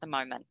Coast at the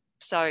moment.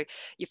 So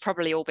you've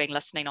probably all been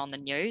listening on the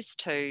news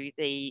to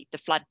the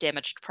flood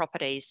damaged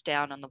properties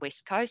down on the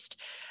West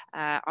Coast.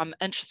 I'm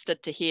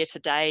interested to hear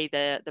today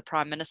the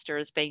Prime Minister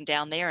has been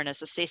down there and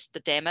has assessed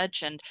the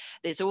damage, and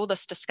there's all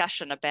this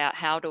discussion about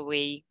how do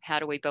we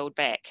build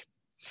back.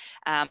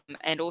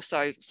 And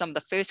also some of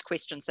the first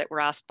questions that were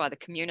asked by the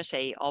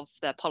community of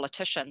the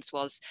politicians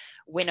was,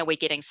 when are we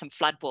getting some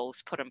flood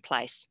walls put in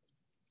place?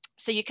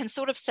 So you can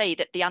sort of see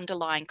that the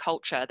underlying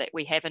culture that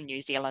we have in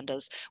New Zealand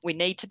is we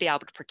need to be able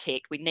to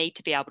protect, we need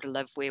to be able to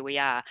live where we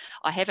are.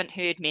 I haven't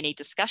heard many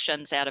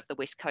discussions out of the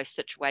West Coast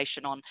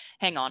situation on,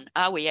 hang on,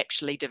 are we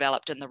actually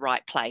developed in the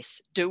right place?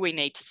 Do we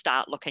need to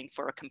start looking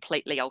for a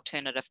completely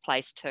alternative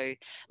place to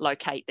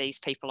locate these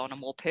people on a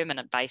more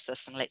permanent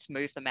basis, and let's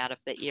move them out of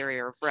the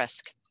area of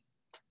risk?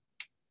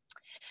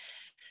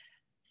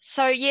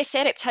 So yes,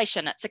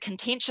 adaptation, it's a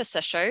contentious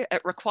issue.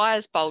 It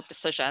requires bold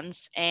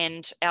decisions,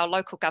 and our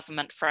local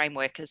government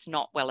framework is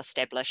not well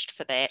established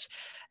for that.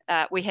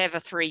 We have a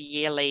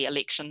 3-yearly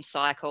election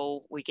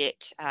cycle. We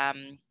get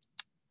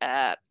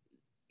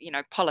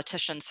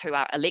politicians who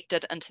are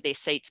elected into their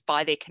seats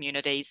by their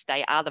communities.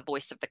 They are the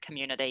voice of the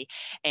community.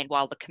 And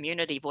while the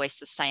community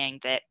voice is saying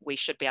that we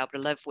should be able to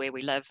live where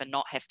we live and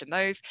not have to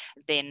move,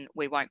 then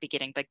we won't be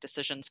getting big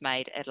decisions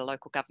made at a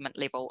local government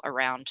level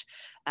around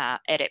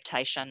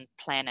adaptation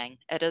planning.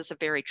 It is a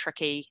very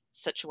tricky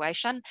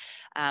situation.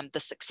 The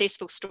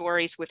successful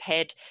stories we've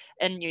had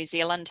in New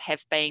Zealand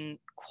have been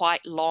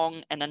quite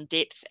long and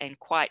in-depth and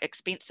quite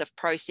expensive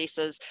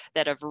processes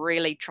that have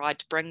really tried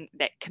to bring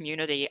that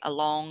community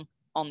along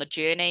on the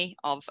journey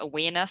of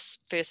awareness,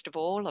 first of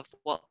all, of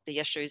what the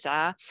issues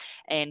are,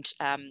 and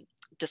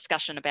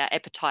discussion about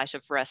appetite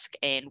of risk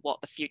and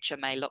what the future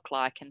may look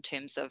like in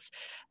terms of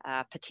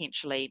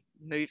potentially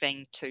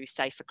moving to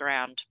safer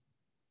ground.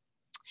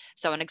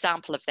 So an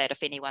example of that,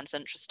 if anyone's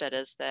interested,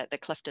 is the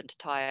Clifton to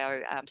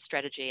Taio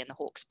strategy in the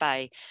Hawke's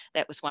Bay.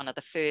 That was one of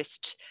the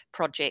first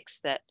projects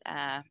that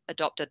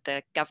adopted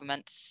the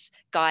government's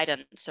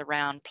guidance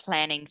around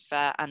planning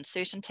for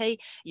uncertainty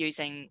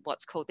using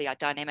what's called the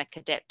dynamic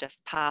adaptive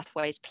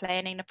pathways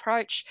planning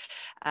approach.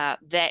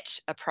 That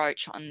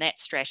approach on that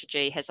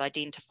strategy has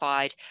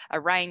identified a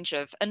range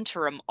of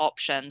interim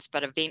options,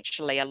 but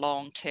eventually a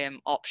long-term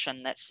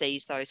option that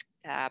sees those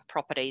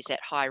properties at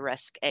high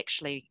risk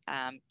actually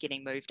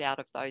getting moved out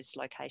of those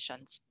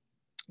locations,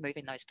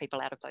 moving those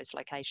people out of those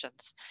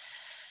locations.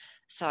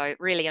 So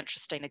really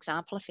interesting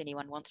example if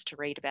anyone wants to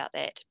read about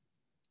that.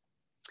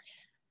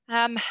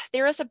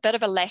 There is a bit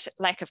of a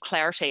lack of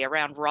clarity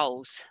around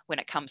roles when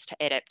it comes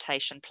to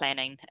adaptation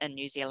planning in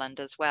New Zealand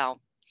as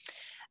well.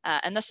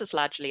 And this is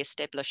largely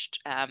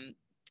established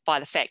by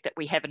the fact that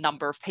we have a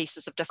number of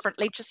pieces of different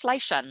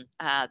legislation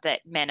that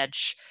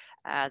manage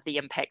the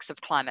impacts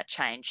of climate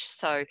change.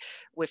 So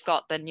we've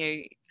got the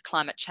new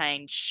Climate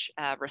Change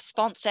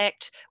Response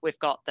Act, we've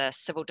got the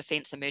Civil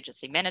Defence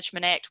Emergency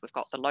Management Act, we've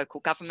got the Local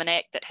Government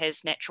Act that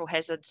has natural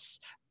hazards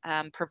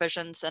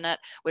provisions in it.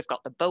 We've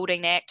got the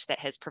Building Act that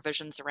has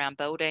provisions around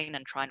building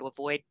and trying to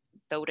avoid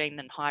building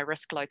in high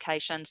risk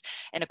locations.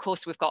 And of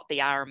course, we've got the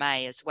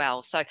RMA as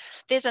well. So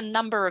there's a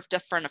number of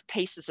different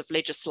pieces of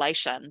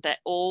legislation that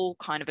all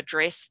kind of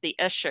address the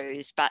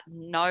issues, but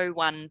no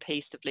one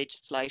piece of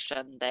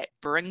legislation that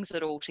brings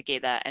it all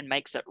together and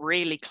makes it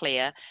really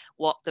clear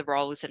what the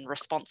roles and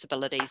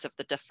responsibilities of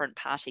the different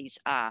parties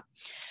are.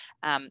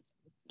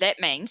 That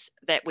means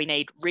that we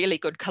need really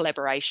good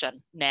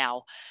collaboration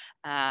now.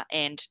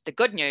 And the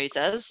good news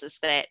is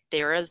that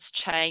there is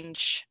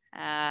change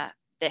that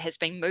has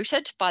been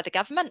mooted by the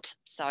government.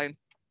 So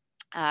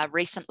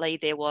recently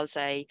there was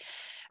a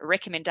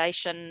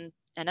recommendation,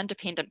 an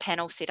independent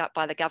panel set up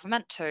by the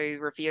government to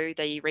review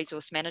the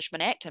Resource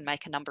Management Act and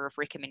make a number of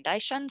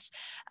recommendations.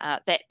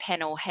 That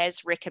panel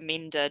has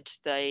recommended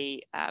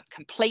the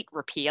complete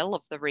repeal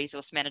of the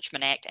Resource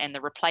Management Act and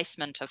the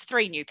replacement of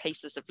 3 new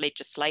pieces of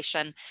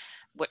legislation,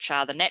 which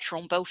are the Natural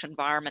and Built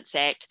Environments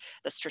Act,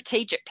 the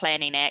Strategic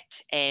Planning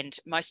Act, and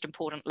most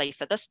importantly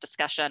for this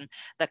discussion,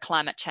 the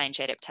Climate Change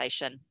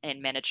Adaptation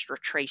and Managed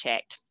Retreat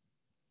Act.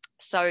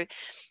 So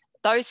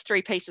those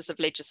three pieces of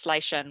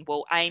legislation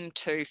will aim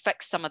to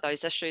fix some of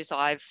those issues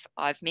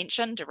I've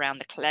mentioned around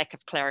the lack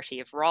of clarity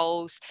of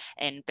roles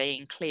and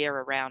being clear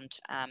around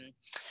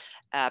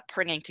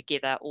bringing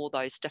together all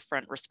those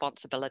different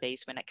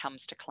responsibilities when it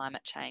comes to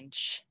climate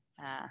change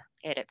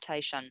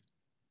adaptation.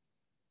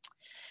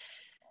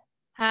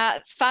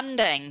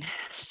 Funding.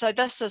 So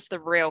this is the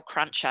real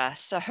cruncher.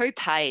 So who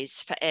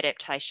pays for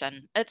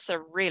adaptation? It's a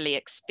really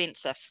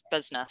expensive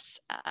business.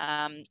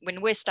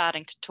 When we're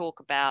starting to talk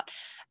about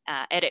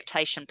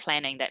adaptation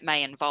planning that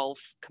may involve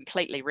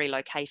completely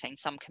relocating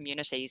some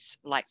communities,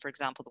 like for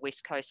example, the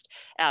West Coast,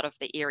 out of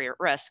the area at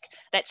risk,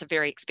 that's a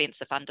very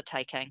expensive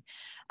undertaking.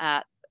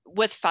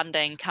 With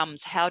funding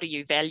comes, how do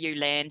you value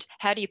land?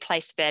 How do you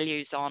place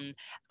values on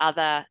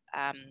other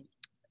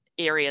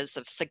areas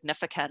of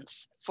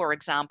significance, for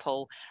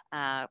example,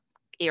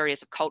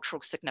 areas of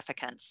cultural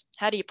significance?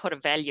 How do you put a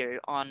value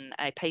on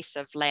a piece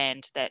of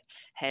land that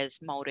has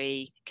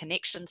Māori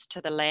connections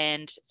to the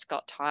land? It's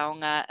got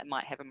taonga, it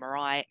might have a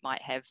marae, it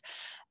might have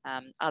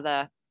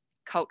other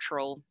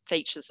cultural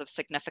features of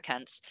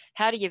significance.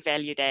 How do you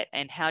value that,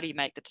 and how do you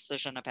make the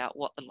decision about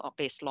what the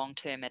best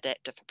long-term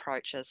adaptive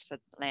approach is for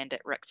land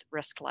at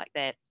risk like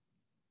that?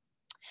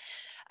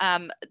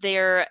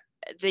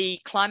 The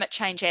Climate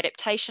Change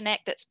Adaptation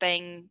Act that's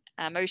being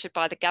mooted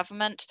by the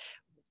government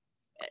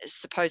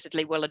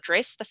supposedly will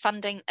address the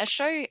funding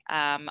issue.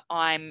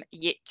 I'm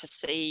yet to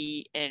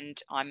see,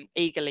 and I'm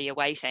eagerly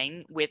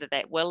awaiting whether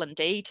that will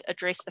indeed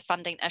address the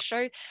funding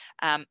issue.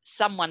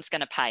 Someone's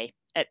going to pay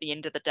at the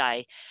end of the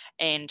day.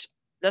 And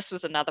this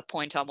was another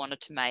point I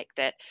wanted to make,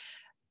 that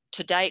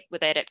to date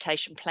with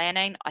adaptation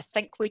planning, I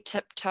think we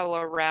tiptoe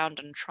around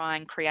and try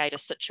and create a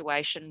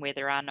situation where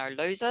there are no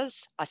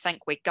losers. I think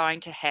we're going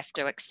to have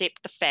to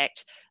accept the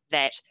fact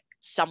that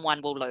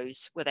someone will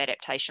lose with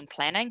adaptation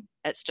planning.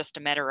 It's just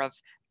a matter of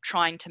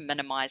trying to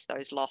minimize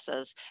those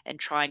losses and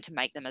trying to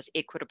make them as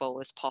equitable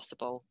as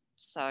possible.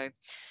 So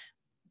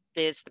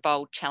there's the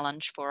bold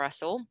challenge for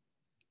us all.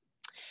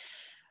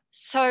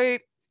 So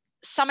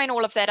summing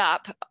all of that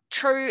up,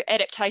 true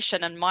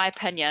adaptation, in my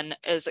opinion,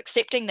 is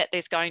accepting that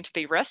there's going to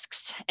be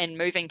risks and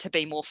moving to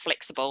be more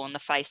flexible in the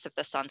face of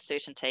this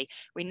uncertainty.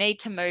 We need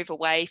to move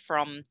away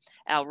from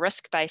our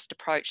risk-based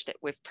approach that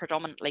we've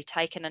predominantly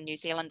taken in New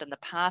Zealand in the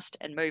past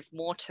and move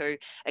more to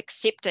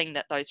accepting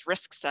that those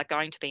risks are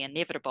going to be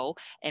inevitable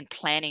and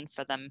planning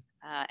for them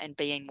and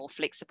being more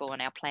flexible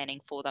in our planning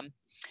for them.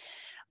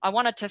 I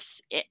wanted to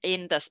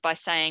end this by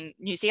saying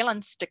New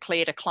Zealand's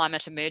declared a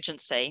climate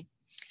emergency.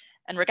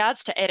 In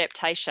regards to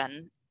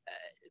adaptation,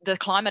 the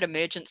climate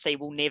emergency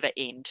will never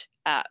end.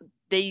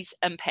 These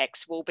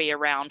impacts will be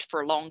around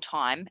for a long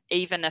time,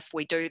 even if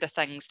we do the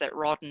things that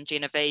Rod and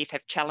Genevieve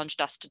have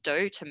challenged us to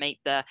do to meet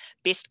the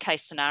best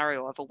case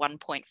scenario of a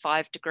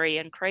 1.5 degree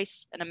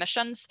increase in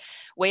emissions.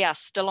 We are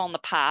still on the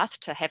path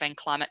to having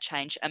climate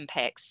change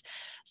impacts.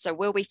 So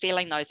we'll be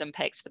feeling those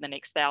impacts for the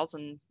next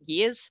 1,000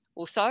 years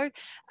or so.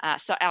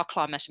 So our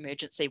climate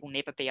emergency will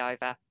never be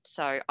over.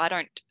 So I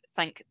don't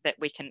think that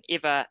we can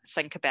ever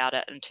think about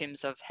it in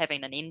terms of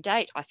having an end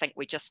date. I think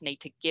we just need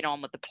to get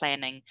on with the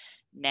planning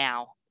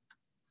now.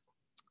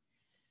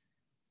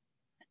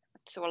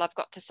 That's all I've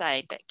got to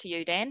say. Back to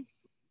you, Dan.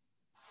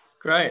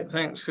 Great,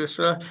 thanks,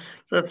 Cushla.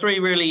 So 3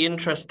 really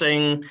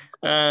interesting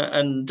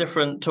and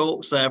different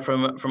talks there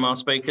from our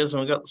speakers,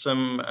 and we've got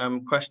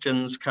some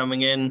questions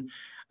coming in.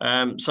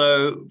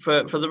 So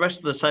for the rest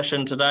of the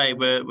session today,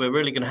 we're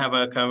really going to have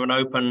a kind of an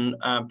open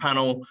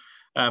panel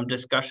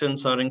discussion.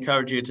 So I'd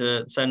encourage you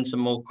to send some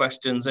more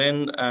questions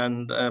in,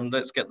 and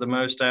let's get the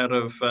most out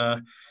of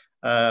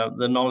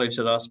the knowledge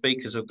that our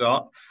speakers have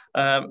got.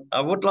 I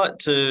would like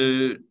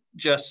to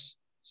just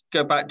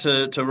go back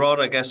to Rod,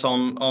 I guess,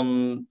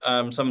 on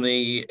some of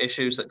the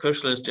issues that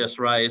Cushla's just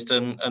raised,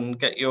 and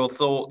get your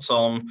thoughts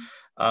on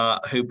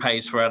who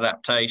pays for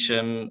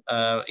adaptation.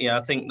 Yeah,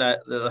 I think that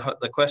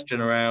the question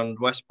around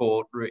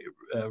Westport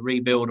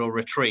rebuild or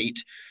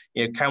retreat,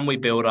 can we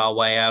build our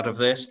way out of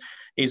this?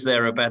 Is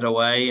there a better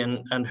way,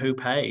 and who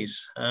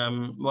pays?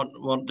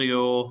 What are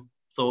your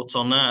thoughts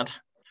on that?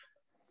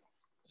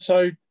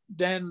 So,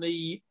 Dan,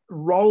 the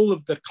role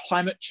of the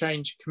Climate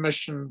Change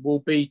Commission will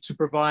be to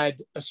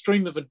provide a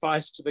stream of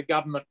advice to the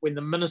government when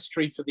the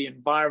Ministry for the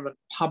Environment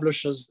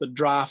publishes the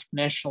draft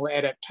National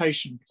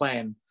Adaptation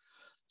Plan.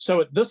 So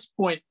at this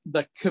point,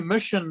 the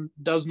Commission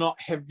does not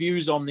have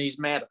views on these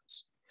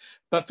matters.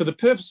 But for the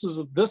purposes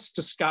of this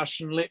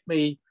discussion, let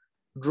me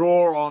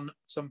draw on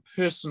some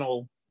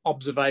personal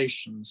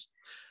observations.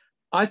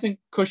 I think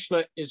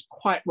Cushla is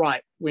quite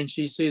right when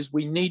she says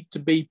we need to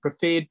be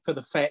prepared for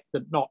the fact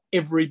that not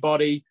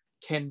everybody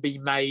can be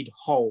made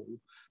whole.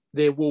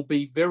 There will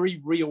be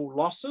very real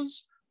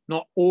losses,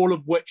 not all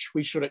of which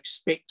we should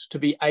expect to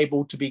be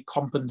able to be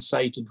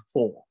compensated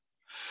for.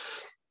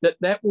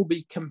 That will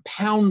be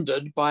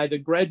compounded by the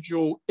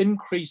gradual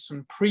increase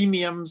in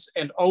premiums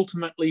and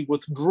ultimately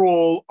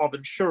withdrawal of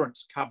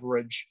insurance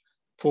coverage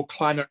for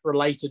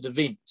climate-related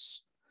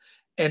events.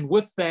 And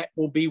with that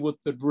will be with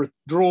the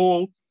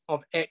withdrawal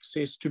of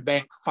access to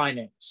bank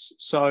finance.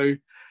 So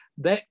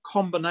that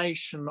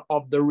combination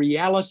of the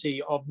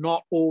reality of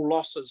not all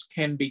losses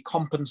can be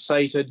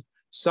compensated,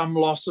 some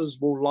losses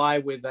will lie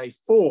where they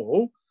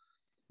fall,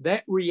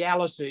 that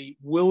reality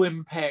will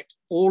impact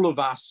all of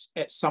us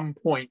at some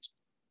point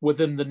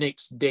within the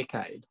next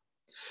decade.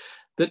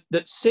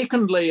 That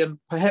secondly, and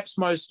perhaps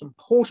most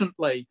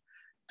importantly,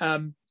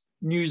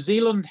 New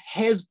Zealand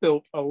has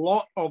built a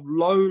lot of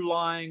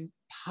low-lying,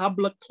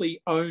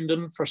 publicly owned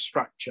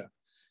infrastructure.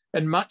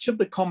 And much of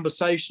the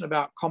conversation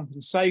about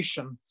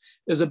compensation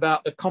is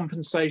about the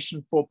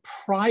compensation for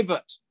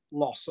private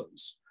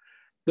losses.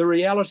 The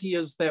reality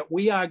is that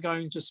we are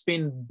going to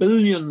spend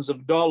billions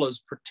of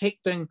dollars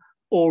protecting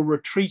or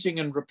retreating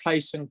and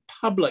replacing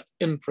public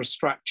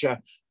infrastructure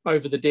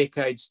over the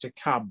decades to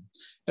come.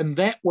 And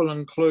that will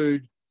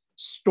include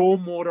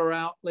stormwater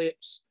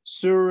outlets,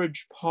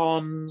 sewerage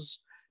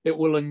ponds. It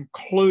will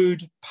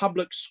include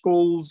public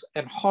schools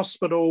and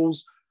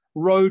hospitals,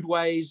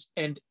 roadways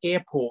and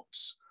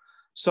airports.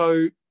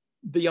 So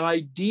the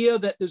idea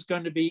that there's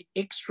going to be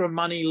extra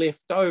money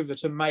left over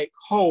to make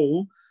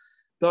whole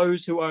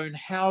those who own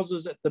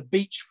houses at the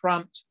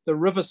beachfront, the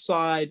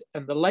riverside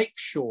and the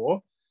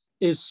lakeshore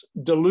is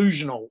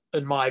delusional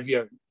in my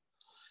view.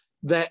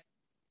 That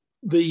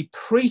the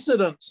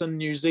precedents in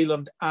New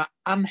Zealand are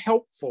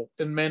unhelpful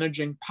in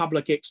managing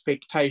public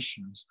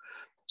expectations.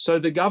 So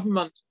the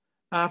government,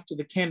 after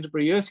the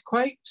Canterbury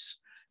earthquakes,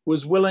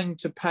 was willing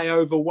to pay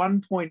over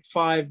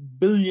 $1.5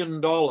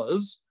 billion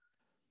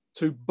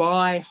to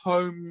buy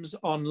homes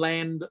on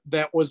land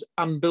that was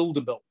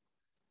unbuildable,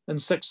 and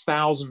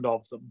 6,000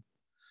 of them.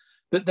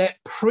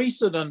 That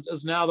precedent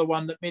is now the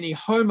one that many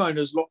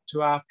homeowners look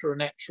to after a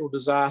natural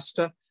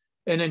disaster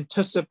and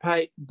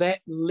anticipate that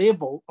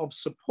level of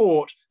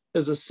support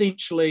is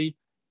essentially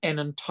an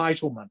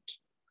entitlement.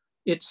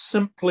 It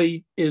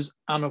simply is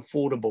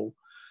unaffordable.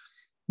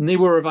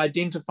 NIWA have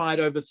identified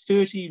over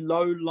 30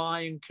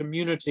 low-lying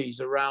communities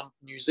around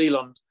New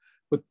Zealand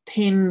with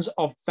tens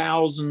of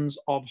thousands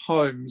of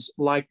homes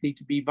likely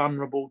to be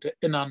vulnerable to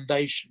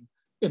inundation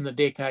in the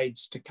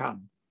decades to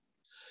come.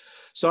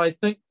 So I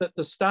think that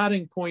the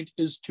starting point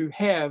is to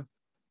have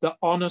the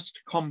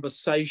honest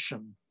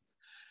conversation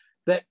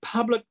that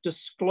public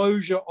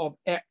disclosure of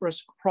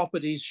at-risk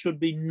properties should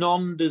be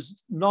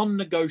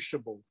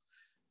non-negotiable.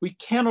 We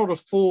cannot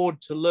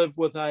afford to live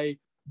with a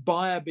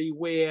buyer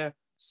beware,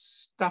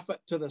 stuff it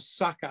to the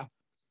sucker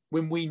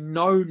when we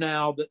know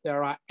now that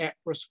there are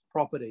at-risk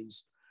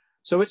properties.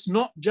 So it's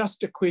not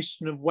just a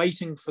question of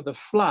waiting for the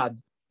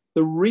flood.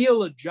 The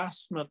real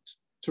adjustment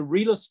to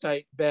real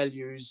estate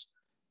values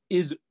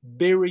is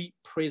very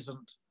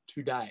present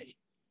today.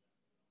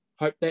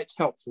 Hope that's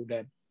helpful,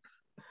 Dan.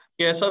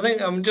 Yes, I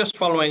think I'm just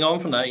following on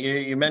from that.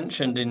 You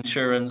mentioned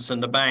insurance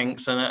and the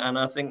banks, and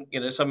I think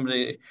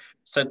somebody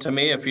said to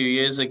me a few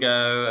years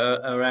ago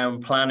around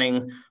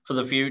planning for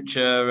the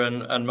future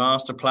and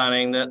master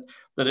planning that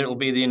it'll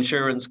be the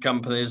insurance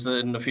companies that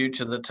in the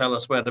future that tell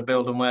us where to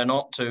build and where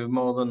not to,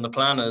 more than the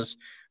planners.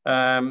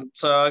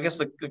 So I guess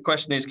the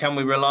question is, can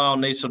we rely on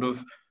these sort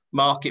of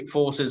market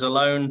forces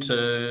alone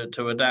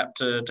to adapt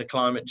to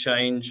climate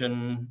change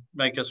and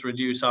make us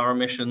reduce our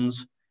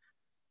emissions?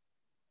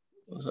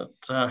 Is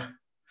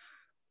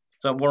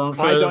that warrant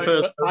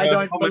further? I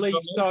don't believe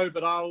so,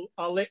 but I'll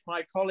let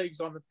my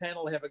colleagues on the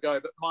panel have a go.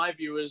 But my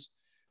view is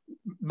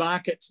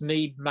markets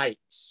need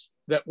mates,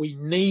 that we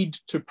need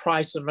to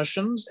price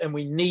emissions, and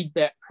we need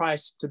that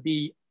price to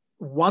be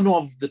one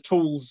of the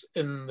tools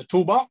in the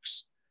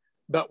toolbox,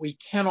 but we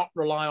cannot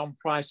rely on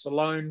price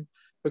alone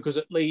because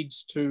it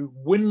leads to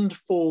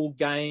windfall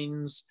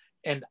gains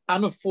and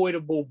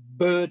unavoidable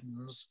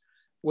burdens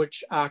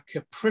which are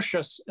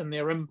capricious in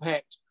their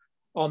impact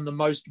on the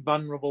most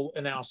vulnerable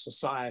in our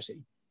society.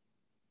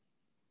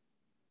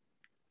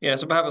 Yeah,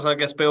 so perhaps I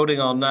guess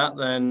building on that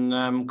then,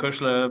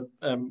 Cushla,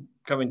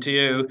 coming to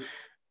you,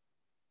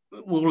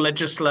 will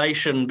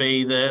legislation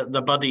be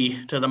the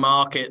buddy to the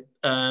market,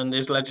 and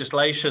is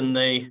legislation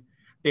the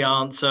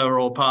answer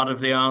or part of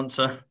the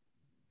answer?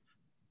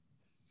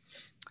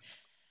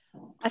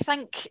 I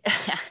think,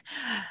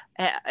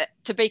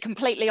 to be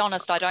completely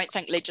honest, I don't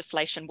think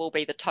legislation will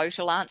be the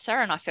total answer,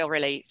 and I feel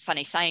really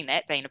funny saying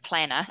that, being a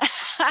planner.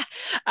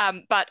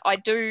 But I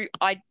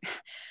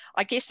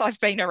guess I've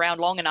been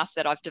around long enough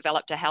that I've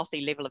developed a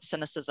healthy level of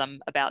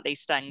cynicism about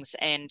these things,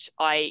 and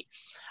I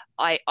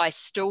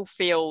still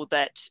feel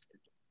that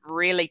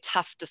really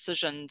tough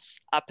decisions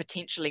are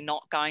potentially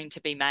not going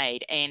to be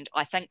made. And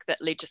I think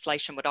that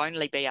legislation would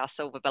only be our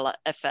silver bullet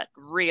if it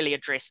really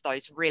addressed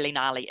those really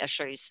gnarly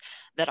issues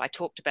that I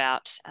talked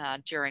about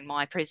during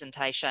my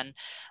presentation.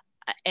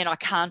 And I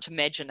can't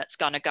imagine it's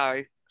going to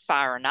go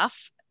far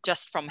enough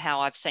just from how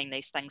I've seen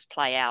these things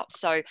play out.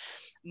 So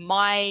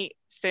my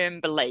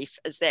firm belief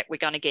is that we're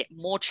going to get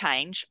more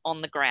change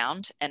on the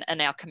ground and in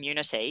our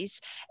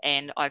communities.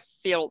 And I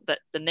feel that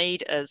the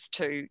need is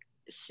to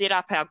set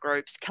up our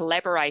groups,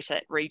 collaborate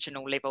at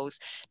regional levels,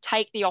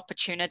 take the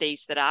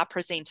opportunities that are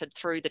presented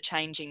through the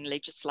changing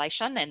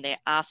legislation, and there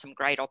are some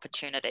great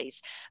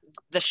opportunities.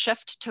 The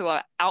shift to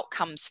an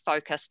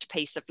outcomes-focused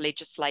piece of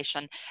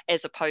legislation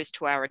as opposed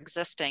to our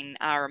existing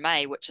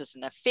RMA, which is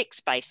an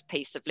effects-based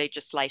piece of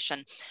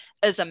legislation,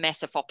 is a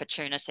massive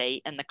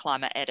opportunity in the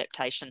climate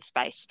adaptation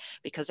space,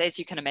 because as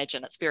you can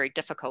imagine, it's very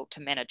difficult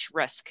to manage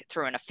risk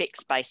through an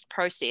effects-based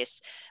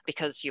process,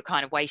 because you're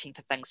kind of waiting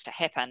for things to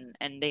happen,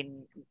 and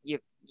then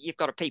you've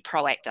got to be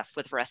proactive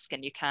with risk,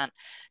 and you can't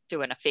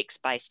do an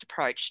effects-based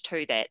approach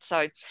to that.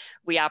 So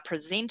we are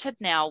presented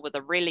now with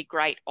a really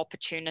great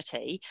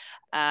opportunity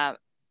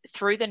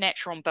through the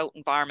Natural and Built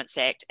Environments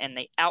Act and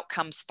the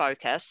outcomes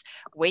focus.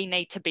 We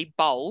need to be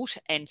bold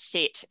and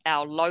set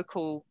our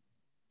local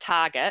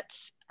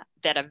targets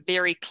that are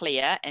very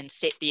clear and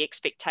set the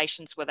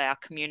expectations with our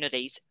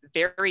communities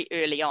very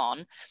early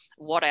on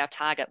what our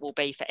target will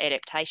be for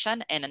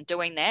adaptation. And in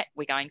doing that,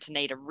 we're going to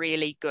need a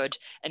really good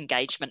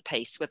engagement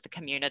piece with the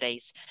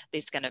communities.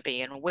 There's going to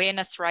be an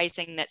awareness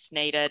raising that's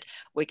needed.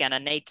 We're going to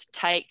need to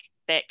take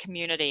that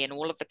community and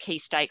all of the key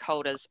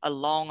stakeholders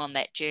along on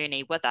that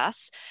journey with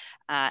us.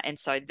 And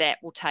so that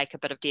will take a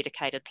bit of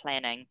dedicated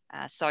planning.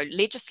 So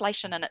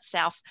legislation in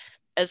itself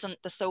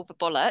isn't the silver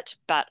bullet,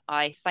 but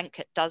I think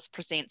it does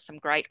present some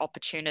great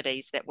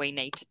opportunities that we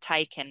need to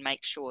take and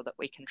make sure that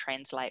we can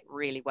translate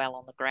really well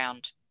on the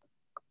ground.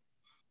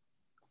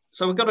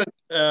 So we've got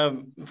a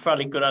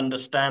fairly good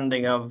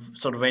understanding of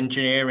sort of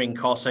engineering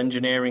costs,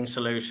 engineering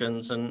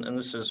solutions, and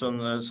this is one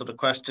of the sort of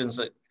questions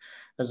that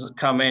has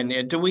come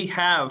in. Do we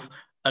have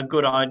a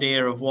good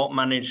idea of what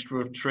managed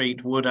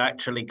retreat would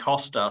actually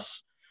cost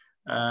us?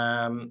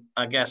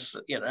 I guess,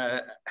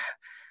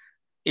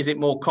 is it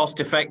more cost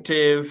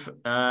effective?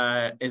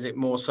 Is it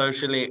more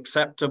socially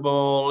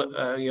acceptable?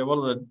 What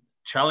are the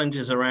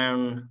challenges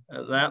around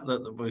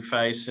that we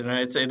face?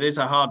 It is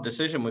a hard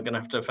decision we're going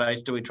to have to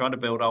face. Do we try to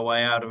build our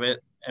way out of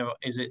it?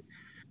 Is it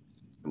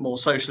more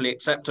socially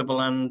acceptable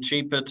and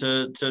cheaper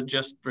to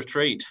just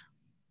retreat?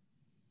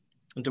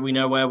 And do we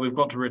know where we've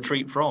got to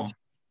retreat from?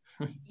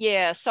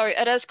 Yeah, so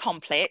it is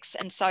complex.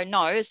 And so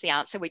no is the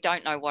answer. We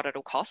don't know what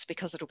it'll cost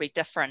because it'll be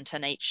different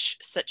in each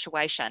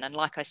situation. And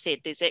like I said,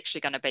 there's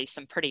actually going to be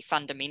some pretty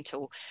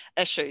fundamental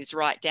issues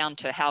right down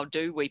to how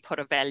do we put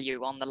a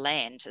value on the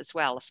land as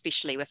well,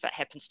 especially if it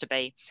happens to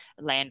be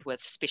land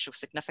with special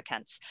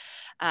significance.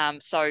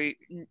 So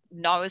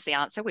no is the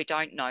answer. We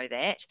don't know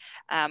that.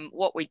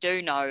 What we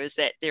do know is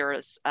that there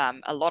is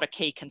a lot of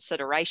key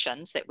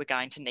considerations that we're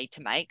going to need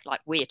to make, like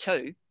where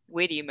to.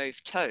 Where do you move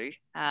to?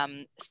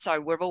 So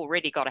we've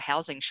already got a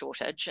housing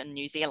shortage in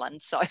New Zealand.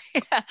 So,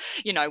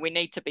 we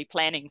need to be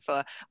planning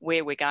for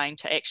where we're going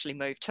to actually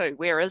move to.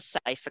 Where is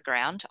safer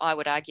ground? I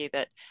would argue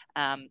that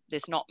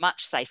there's not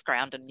much safe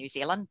ground in New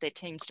Zealand. There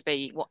seems to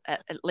be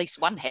at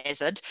least one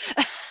hazard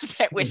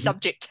that we're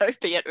subject to,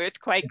 be it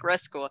earthquake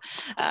risk or,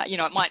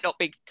 it might not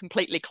be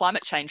completely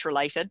climate change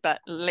related, but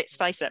let's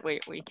face it,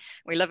 we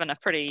live in a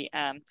pretty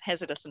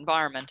hazardous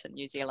environment in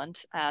New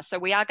Zealand. So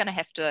we are going to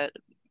have to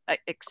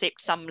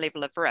accept some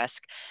level of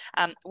risk.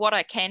 What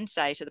I can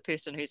say to the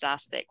person who's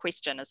asked that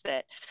question is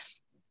that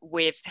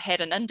we've had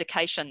an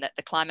indication that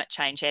the Climate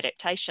Change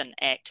Adaptation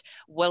Act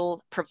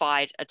will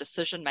provide a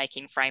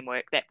decision-making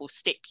framework that will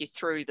step you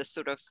through the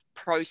sort of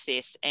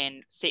process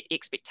and set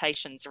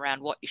expectations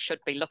around what you should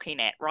be looking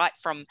at, right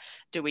from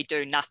do we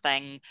do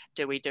nothing,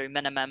 do we do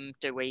minimum,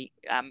 do we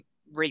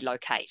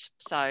relocate.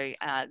 So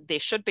there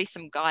should be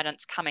some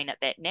guidance coming at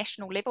that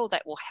national level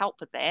that will help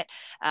with that.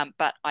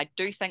 But I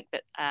do think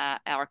that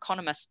our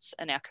economists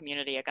in our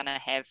community are going to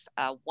have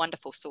a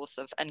wonderful source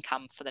of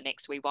income for the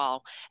next wee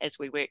while as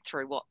we work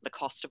through what the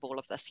cost of all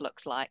of this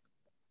looks like.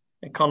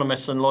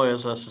 Economists and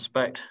lawyers, I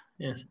suspect,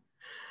 yes.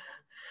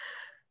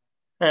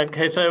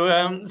 Okay,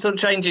 so sort of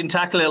changing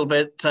tack a little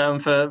bit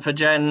for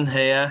Jen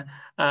here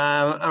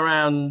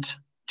around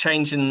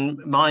changing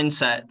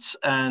mindsets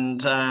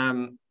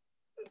and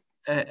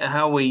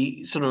how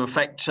we sort of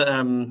affect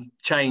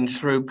change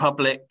through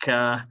public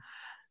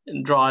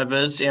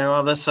drivers.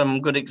 Are there some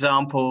good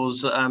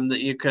examples that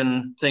you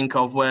can think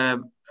of where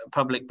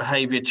public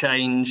behaviour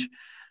change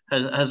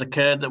has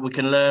occurred that we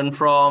can learn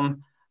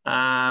from?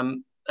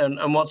 And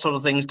what sort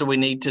of things do we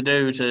need to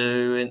do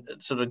to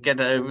sort of get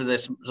over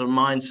this sort of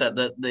mindset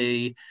that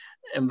the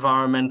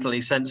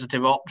environmentally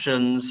sensitive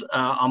options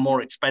are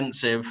more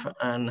expensive,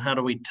 and how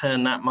do we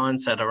turn that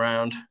mindset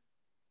around?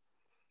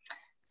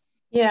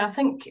 Yeah,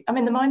 the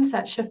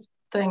mindset shift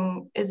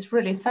thing is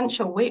really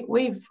essential.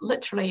 We've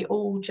literally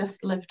all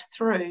just lived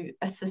through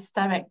a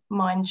systemic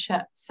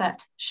mindset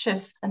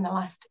shift in the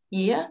last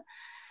year.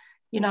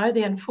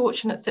 The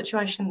unfortunate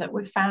situation that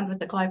we've found with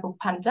the global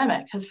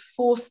pandemic has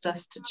forced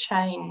us to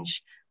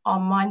change our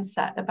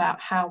mindset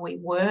about how we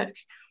work,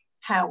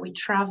 how we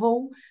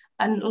travel,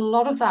 and a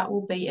lot of that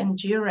will be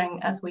enduring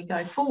as we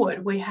go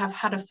forward. We have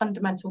had a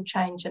fundamental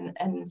change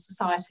in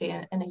society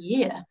in a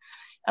year.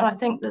 And I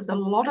think there's a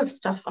lot of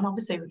stuff, and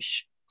obviously we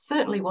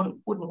certainly wouldn't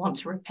want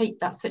to repeat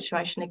that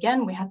situation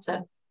again. We had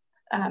to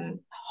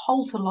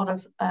halt a lot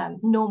of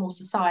normal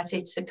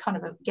society to kind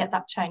of get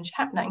that change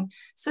happening.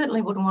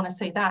 Certainly wouldn't want to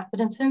see that.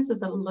 But in terms of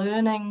the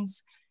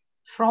learnings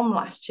from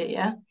last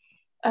year,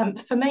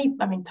 for me,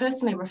 I mean,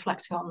 personally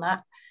reflecting on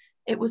that,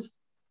 it was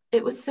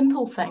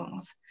simple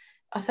things.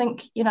 I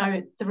think, you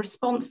know, the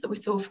response that we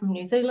saw from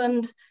New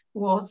Zealand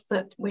was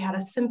that we had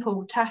a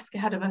simple task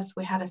ahead of us.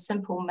 We had a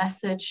simple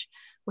message.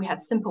 We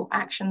had simple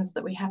actions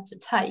that we had to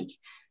take.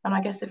 And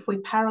I guess if we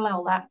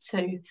parallel that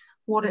to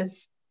what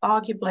is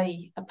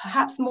arguably a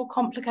perhaps more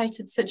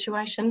complicated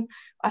situation,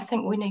 I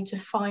think we need to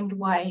find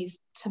ways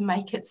to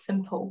make it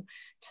simple,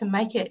 to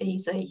make it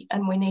easy.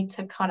 And we need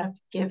to kind of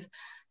give,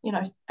 you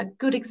know,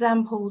 good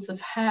examples of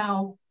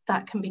how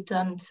that can be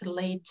done to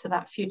lead to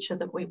that future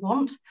that we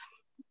want.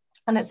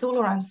 And it's all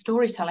around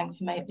storytelling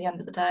for me at the end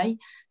of the day.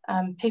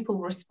 People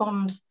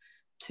respond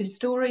to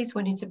stories.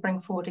 We need to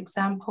bring forward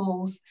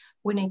examples.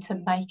 We need to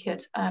make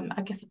it,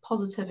 I guess, a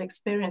positive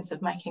experience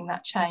of making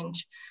that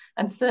change.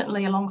 And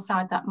certainly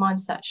alongside that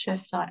mindset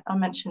shift I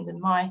mentioned in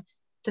my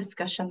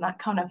discussion, that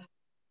kind of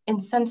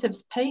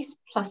incentives piece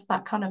plus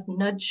that kind of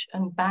nudge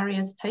and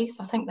barriers piece,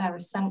 I think they're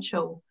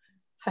essential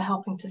for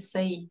helping to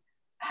see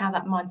how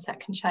that mindset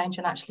can change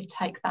and actually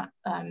take that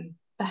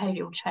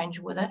behavioural change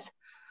with it.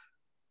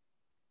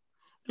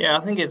 Yeah,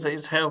 I think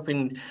it's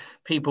helping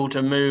people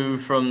to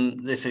move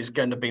from this is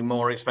going to be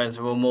more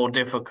expensive or more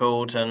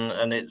difficult,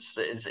 and it's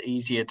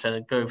easier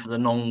to go for the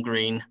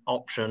non-green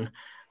option,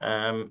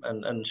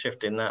 and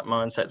shifting that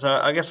mindset. So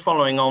I guess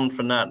following on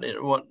from that,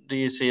 what do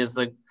you see as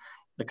the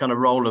kind of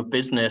role of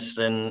business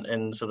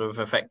in sort of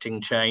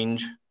affecting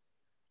change?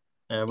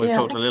 We've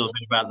talked a little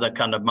bit about the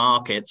kind of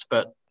markets,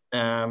 but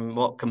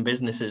what can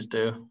businesses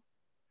do?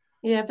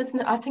 Yeah,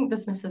 I think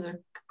businesses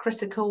are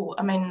critical.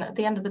 I mean, at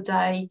the end of the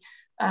day,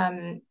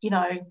 you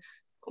know,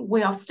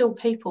 we are still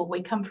people.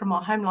 We come from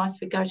our home lives,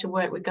 we go to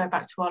work, we go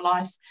back to our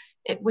lives.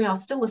 We are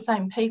still the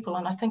same people.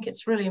 And I think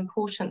it's really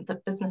important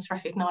that business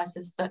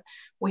recognises that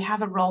we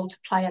have a role to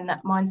play in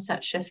that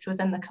mindset shift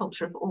within the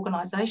culture of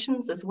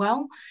organisations as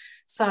well.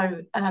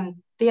 So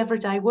the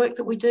everyday work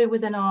that we do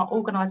within our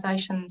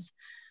organisations,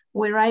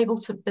 we're able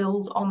to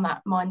build on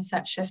that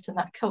mindset shift and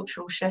that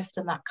cultural shift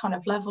and that kind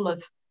of level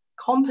of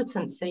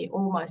competency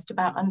almost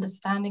about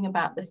understanding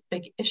about this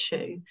big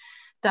issue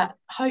that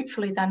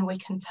hopefully then we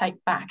can take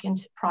back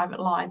into private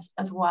lives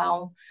as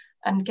well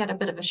and get a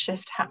bit of a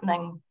shift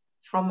happening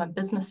from a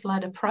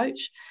business-led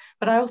approach.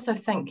 But I also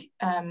think,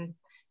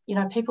 you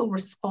know, people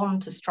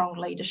respond to strong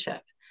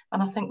leadership.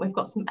 And I think we've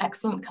got some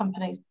excellent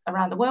companies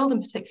around the world,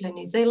 and particularly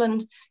New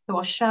Zealand, who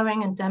are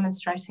showing and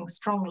demonstrating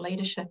strong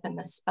leadership in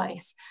this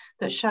space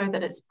that show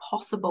that it's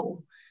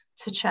possible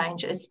to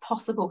change, it's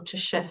possible to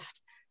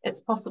shift,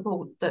 it's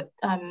possible that,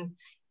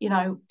 you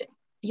know,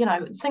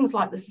 things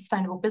like the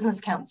Sustainable Business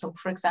Council,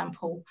 for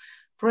example,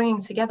 bringing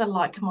together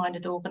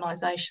like-minded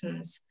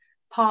organisations,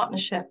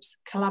 partnerships,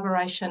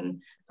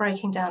 collaboration,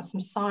 breaking down some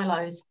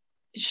silos,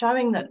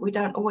 showing that we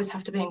don't always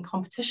have to be in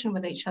competition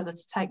with each other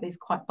to take these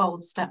quite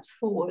bold steps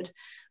forward.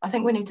 I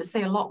think we need to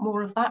see a lot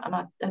more of that,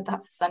 and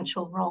that's an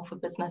essential role for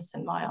business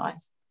in my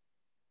eyes.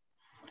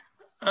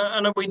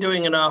 And are we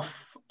doing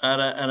enough at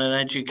an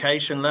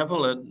education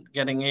level, at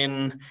getting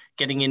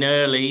in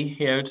early,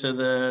 you know, to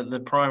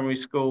the primary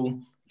school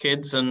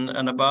kids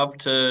and above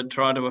to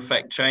try to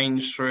affect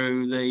change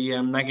through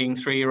the nagging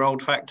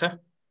 3-year-old factor?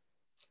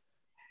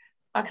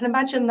 I can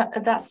imagine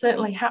that that's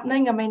certainly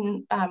happening. I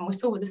mean, we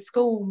saw with the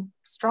school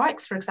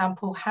strikes, for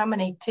example, how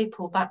many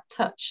people that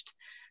touched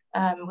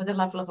with a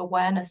level of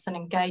awareness and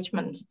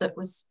engagement that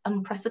was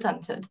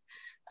unprecedented.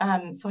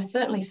 So I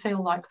certainly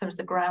feel like there's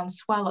a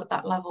groundswell at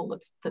that level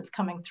that's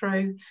coming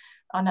through.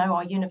 I know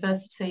our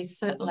universities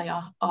certainly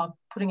are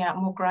putting out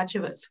more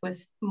graduates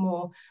with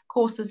more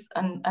courses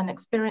and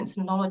experience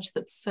and knowledge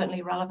that's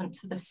certainly relevant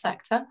to this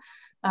sector.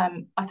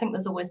 I think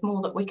there's always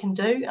more that we can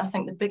do. I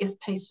think the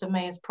biggest piece for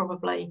me is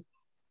probably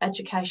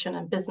education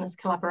and business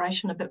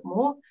collaboration a bit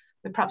more.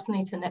 We perhaps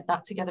need to knit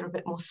that together a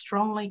bit more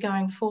strongly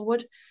going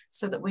forward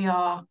so that we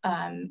are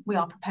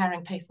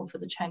preparing people for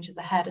the changes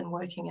ahead and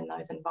working in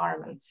those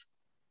environments.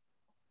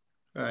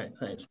 Right,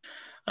 thanks.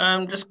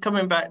 Just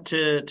coming back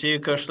to you,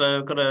 Cushla,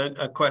 I've got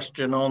a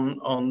question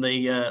on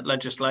the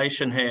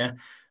legislation here.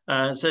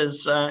 It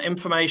says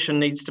information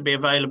needs to be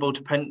available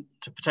to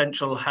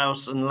potential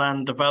house and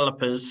land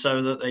developers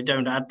so that they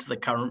don't add to the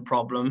current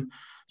problem.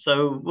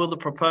 So will the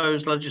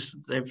proposed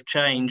legislative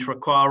change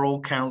require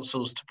all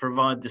councils to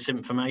provide this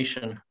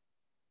information?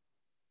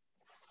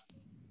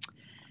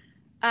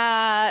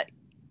 Well,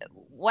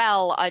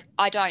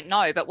 I don't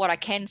know, but what I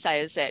can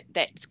say is that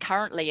that's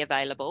currently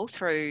available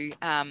through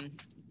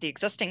the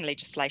existing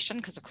legislation,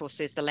 because of course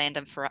there's the land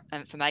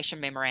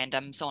information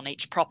memorandums on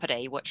each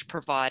property, which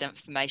provide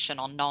information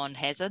on known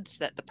hazards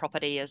that the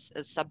property is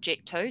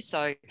subject to.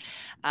 So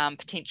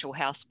potential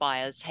house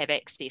buyers have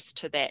access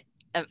to that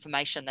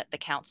information that the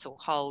council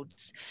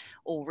holds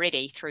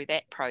already through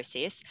that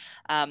process.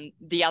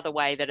 The other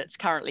way that it's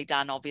currently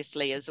done,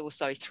 obviously, is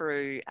also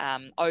through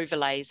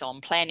overlays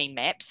on planning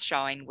maps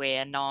showing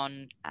where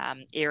known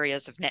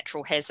areas of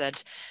natural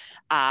hazard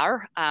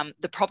are.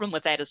 The problem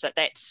with that is that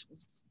that's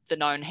the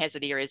known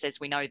hazard areas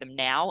as we know them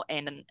now.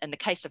 And in the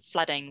case of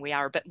flooding, we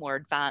are a bit more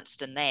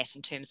advanced in that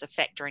in terms of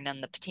factoring in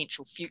the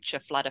potential future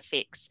flood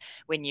effects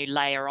when you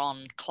layer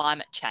on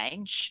climate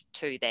change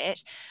to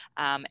that.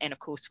 And of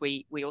course,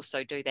 we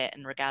also do that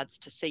in regards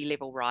to sea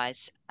level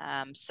rise.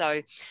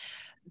 So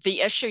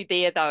the issue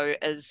there, though,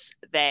 is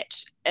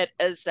that it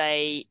is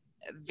a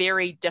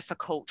very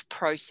difficult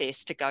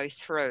process to go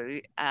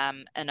through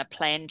in a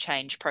plan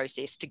change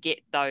process to get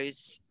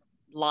those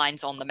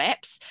lines on the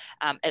maps.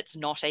 It's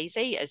not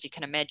easy, as you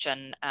can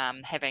imagine.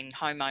 Having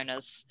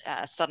homeowners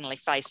suddenly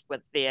faced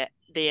with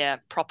their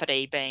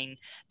property being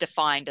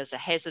defined as a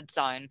hazard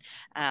zone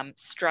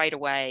straight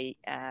away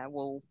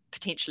will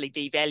potentially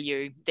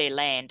devalue their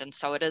land, and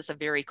so it is a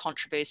very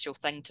controversial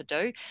thing to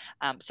do.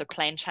 So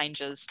plan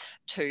changes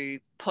to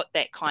put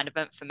that kind of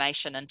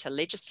information into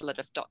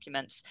legislative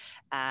documents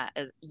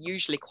is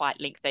usually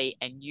quite lengthy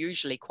and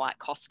usually quite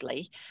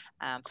costly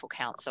for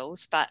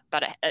councils, but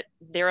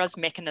there is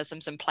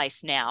mechanisms in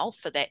place now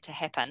for that to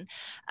happen.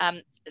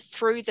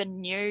 Through the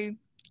new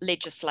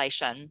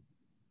legislation,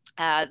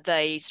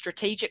 the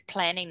Strategic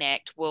Planning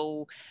Act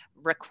will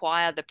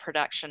require the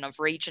production of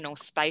regional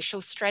spatial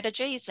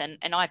strategies, and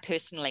I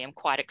personally am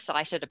quite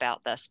excited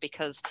about this,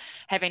 because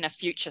having a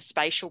future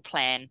spatial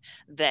plan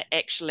that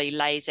actually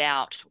lays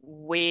out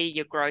where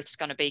your growth is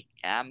going to be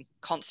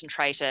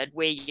concentrated,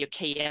 where your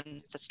key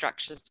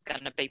infrastructure is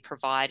going to be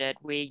provided,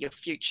 where your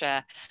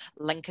future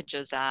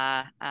linkages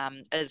are,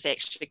 is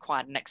actually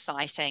quite an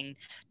exciting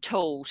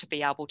tool to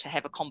be able to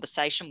have a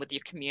conversation with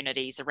your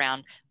communities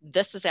around,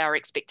 this is our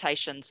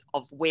expectations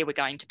of where we're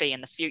going to be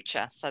in the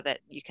future, so that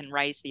you can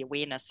raise the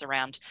awareness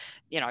around,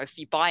 if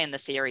you buy in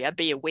this area,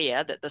 be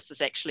aware that this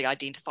is actually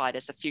identified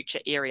as a future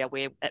area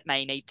where it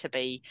may need to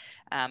be,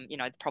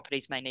 the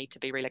properties may need to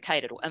be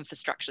relocated, or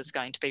infrastructure is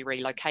going to be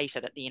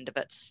relocated at the end of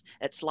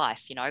its life.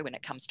 When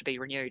it comes to be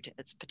renewed,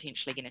 it's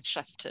potentially getting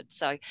shifted.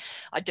 So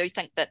I do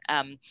think that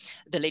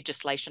the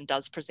legislation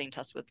does present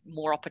us with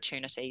more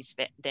opportunities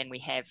than we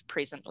have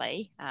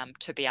presently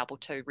to be able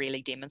to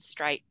really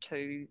demonstrate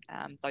to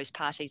those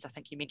parties. I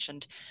think you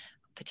mentioned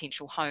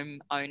potential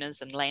home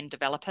owners and land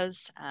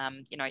developers,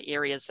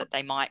 areas that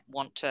they might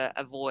want to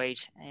avoid,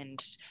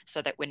 and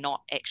so that we're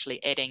not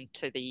actually adding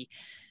to the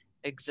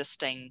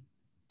existing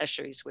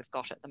issues we've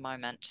got at the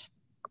moment.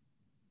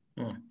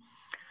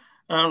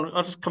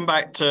 I'll just come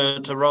back to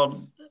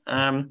Rod.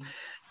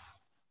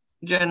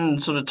 Jen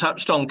sort of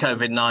touched on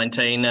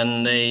COVID-19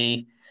 and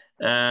the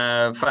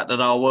fact that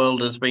our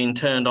world has been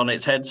turned on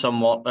its head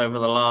somewhat over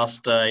the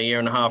last year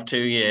and a half, 2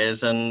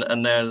 years,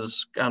 and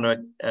there's kind of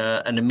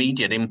an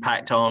immediate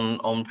impact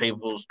on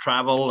people's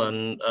travel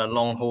and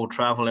long-haul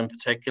travel in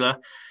particular.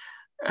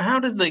 How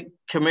did the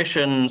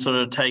Commission sort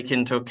of take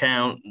into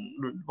account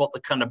what the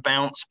kind of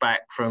bounce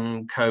back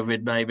from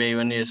COVID may be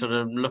when you're sort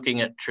of looking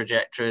at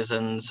trajectories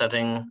and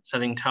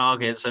setting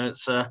targets? And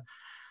it's a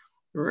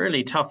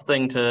really tough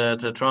thing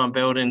to try and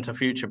build into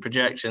future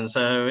projections.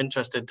 So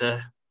interested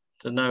to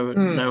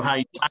know how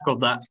you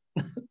tackled that.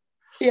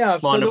 Yeah,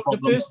 so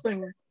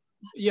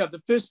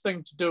the first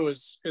thing to do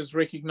is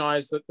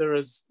recognise that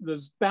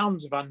there's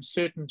bounds of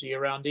uncertainty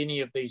around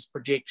any of these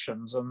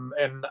projections,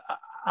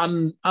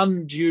 and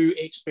undue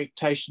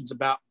expectations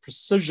about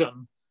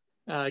precision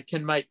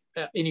can make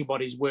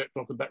anybody's work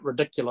look a bit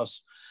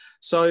ridiculous.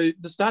 So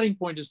the starting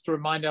point is to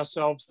remind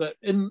ourselves that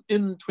in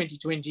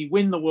 2020,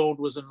 when the world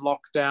was in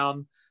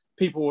lockdown,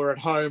 people were at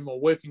home or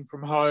working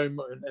from home,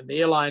 and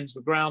the airlines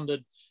were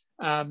grounded,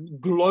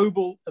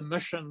 global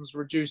emissions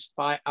reduced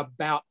by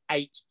about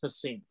 8%.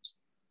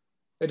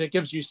 And it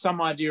gives you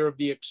some idea of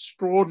the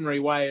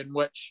extraordinary way in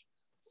which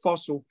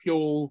fossil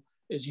fuel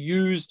is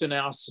used in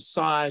our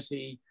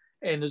society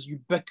and is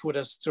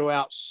ubiquitous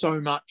throughout so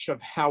much of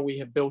how we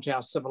have built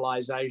our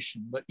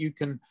civilization. But you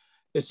can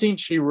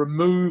essentially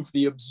remove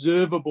the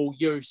observable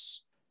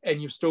use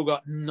and you've still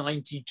got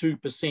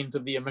 92%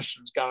 of the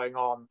emissions going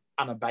on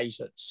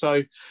unabated.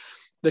 So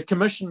the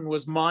Commission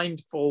was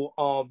mindful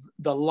of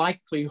the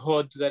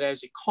likelihood that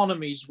as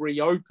economies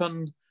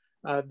reopened,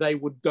 they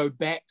would go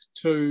back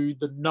to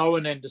the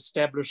known and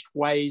established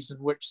ways in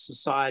which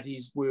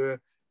societies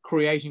were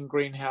creating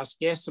greenhouse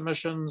gas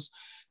emissions,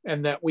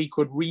 and that we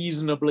could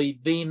reasonably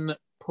then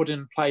put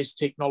in place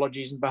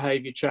technologies and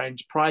behaviour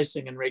change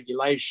pricing and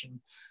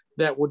regulation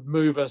that would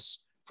move us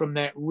from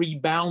that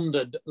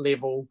rebounded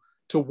level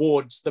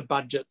towards the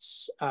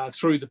budgets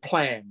through the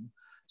plan.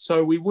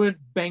 So we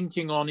weren't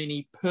banking on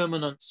any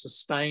permanent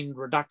sustained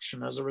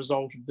reduction as a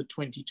result of the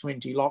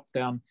 2020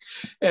 lockdown.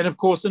 And of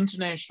course,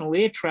 international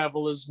air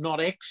travel is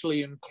not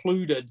actually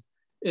included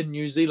in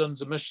New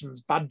Zealand's emissions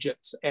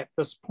budgets at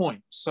this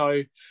point.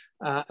 So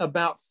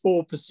about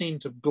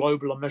 4% of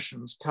global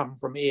emissions come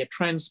from air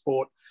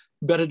transport,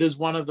 but it is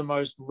one of the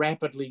most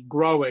rapidly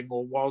growing,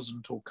 or was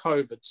until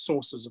COVID,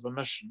 sources of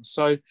emissions.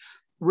 So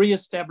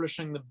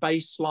re-establishing the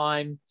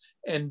baseline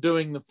and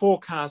doing the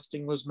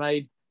forecasting was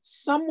made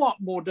somewhat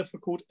more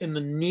difficult in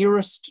the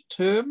nearest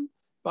term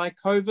by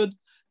COVID,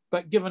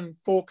 but given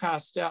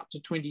forecasts out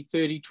to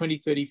 2030,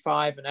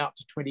 2035, and out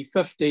to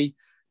 2050,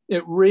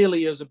 it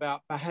really is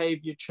about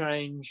behavior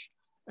change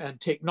and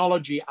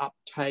technology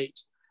uptake,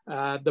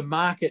 the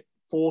market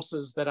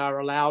forces that are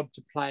allowed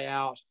to play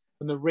out,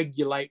 and the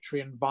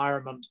regulatory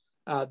environment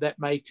that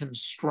may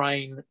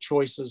constrain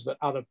choices that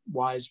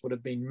otherwise would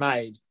have been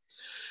made.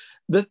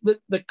 The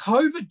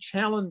COVID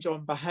challenge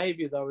on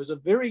behavior, though, is a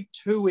very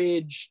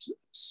two-edged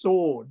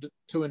sword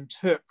to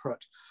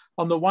interpret.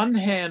 On the one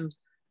hand,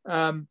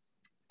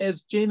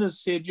 as Jen has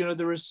said,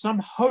 there is some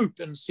hope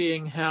in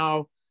seeing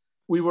how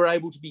we were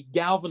able to be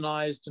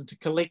galvanized into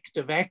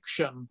collective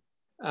action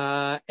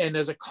and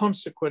as a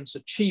consequence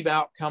achieve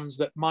outcomes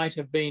that might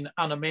have been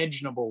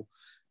unimaginable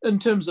in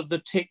terms of the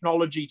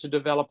technology to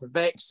develop a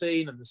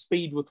vaccine and the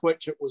speed with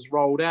which it was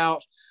rolled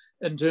out,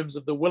 in terms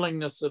of the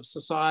willingness of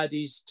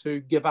societies to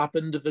give up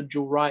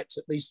individual rights,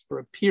 at least for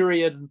a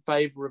period, in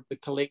favor of the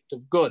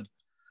collective good.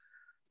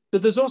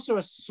 But there's also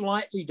a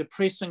slightly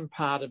depressing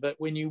part of it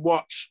when you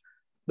watch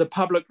the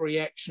public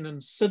reaction in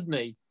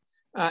Sydney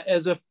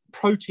as if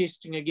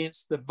protesting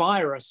against the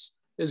virus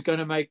is going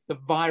to make the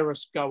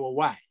virus go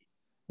away.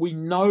 We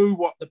know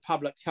what the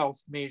public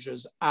health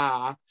measures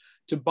are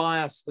to buy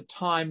us the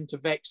time to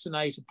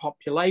vaccinate a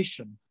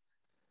population.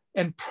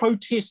 And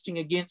protesting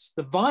against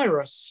the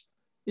virus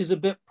is a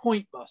bit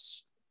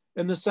pointless.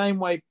 In the same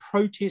way,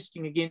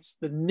 protesting against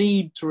the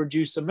need to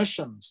reduce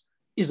emissions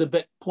is a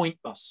bit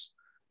pointless.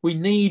 We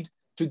need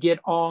to get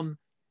on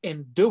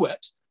and do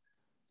it.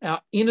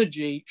 Our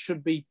energy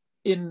should be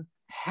in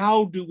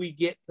how do we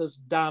get this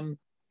done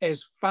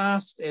as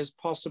fast as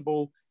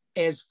possible,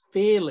 as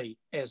fairly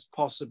as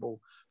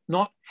possible,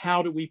 not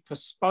how do we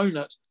postpone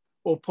it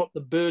or put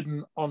the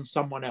burden on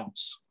someone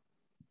else.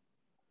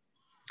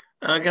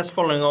 I guess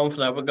following on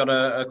from that, we've got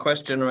a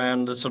question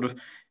around the sort of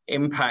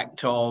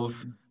impact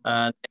of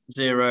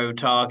zero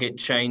target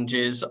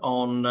changes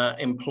on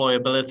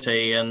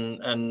employability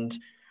and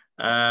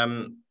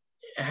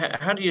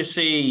how do you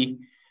see,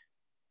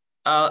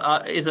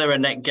 is there a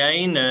net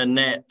gain, a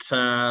net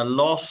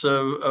loss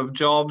of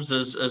jobs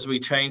as we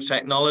change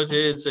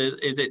technologies?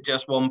 Is it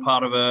just one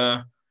part of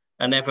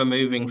an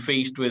ever-moving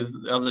feast with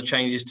other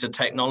changes to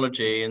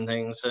technology and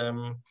things?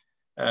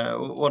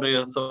 What are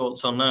your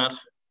thoughts on that?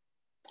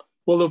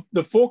 Well,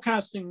 the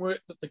forecasting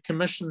work that the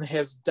Commission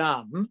has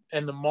done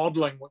and the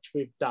modelling which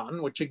we've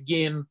done, which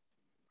again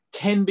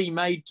can be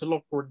made to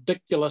look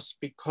ridiculous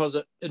because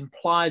it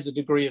implies a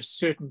degree of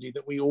certainty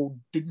that we all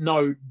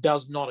know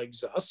does not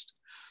exist,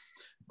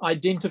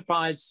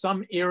 identifies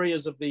some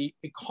areas of the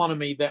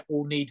economy that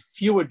will need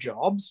fewer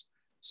jobs,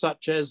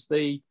 such as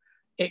the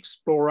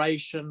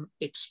exploration,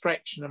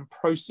 extraction and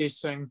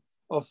processing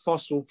of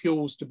fossil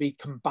fuels to be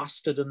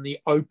combusted in the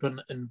open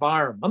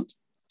environment,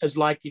 is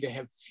likely to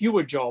have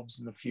fewer jobs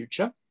in the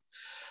future.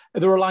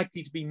 There are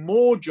likely to be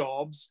more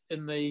jobs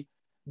in the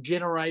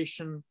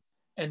generation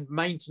and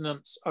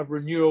maintenance of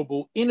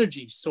renewable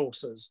energy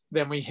sources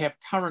than we have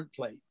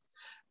currently.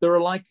 There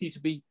are likely to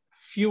be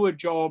fewer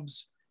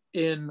jobs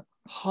in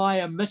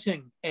high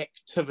emitting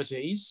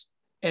activities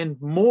and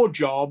more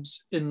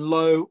jobs in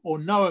low or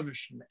no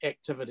emission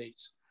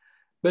activities.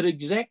 But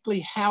exactly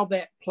how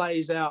that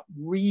plays out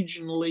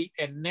regionally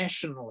and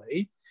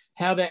nationally,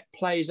 how that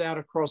plays out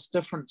across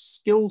different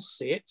skill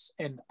sets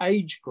and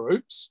age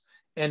groups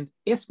and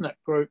ethnic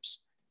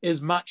groups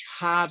is much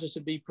harder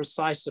to be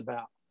precise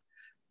about.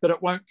 But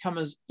it won't come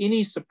as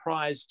any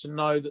surprise to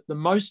know that the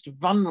most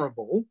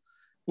vulnerable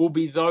will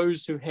be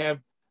those who have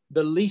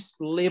the least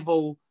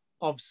level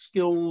of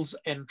skills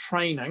and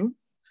training,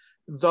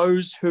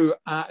 those who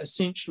are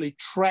essentially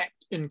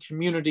trapped in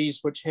communities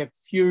which have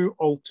few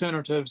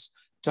alternatives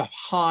to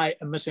high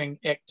emitting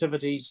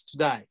activities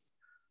today.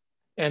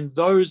 And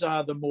those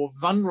are the more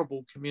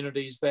vulnerable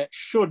communities that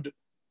should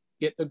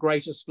get the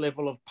greatest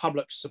level of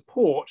public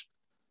support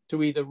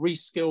to either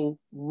reskill,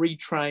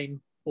 retrain,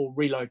 or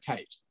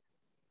relocate.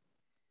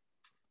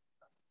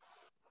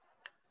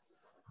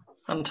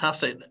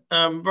 Fantastic.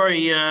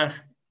 Very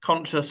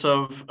conscious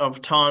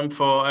of time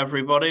for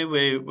everybody.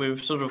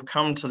 We've sort of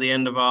come to the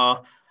end of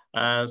our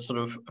sort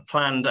of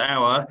planned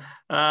hour.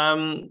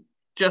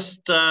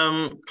 Just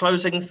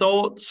closing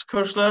thoughts,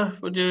 Cushla,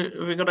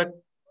 have we got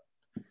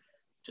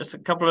just a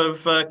couple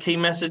of key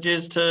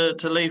messages to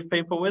leave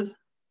people with?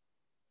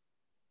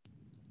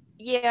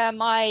 Yeah,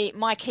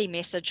 my key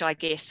message, I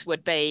guess,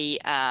 would be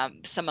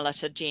similar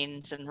to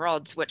Jen's and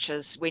Rod's, which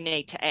is we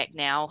need to act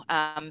now.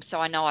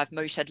 So I know I've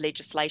mooted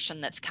legislation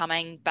that's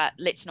coming, but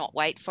let's not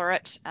wait for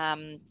it.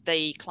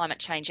 The Climate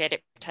Change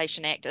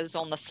Adaptation Act is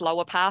on the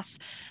slower path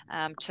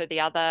to the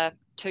other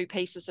 2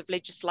 pieces of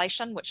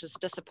legislation, which is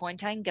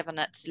disappointing given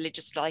it's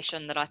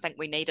legislation that I think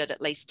we needed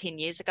at least 10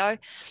 years ago.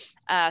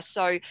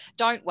 So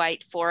don't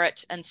wait for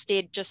it.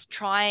 Instead, just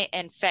try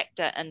and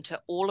factor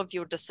into all of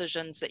your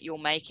decisions that you're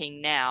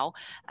making now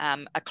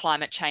a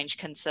climate change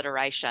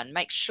consideration.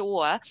 Make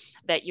sure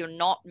that you're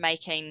not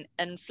making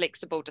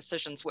inflexible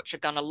decisions which are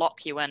going to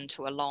lock you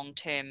into a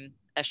long-term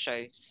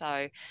issue.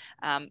 So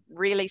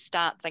really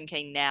start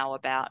thinking now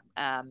about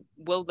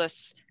will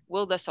this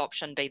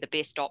option be the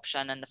best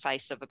option in the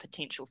face of a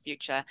potential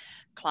future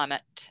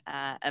climate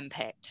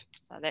impact?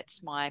 So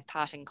that's my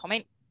parting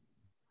comment.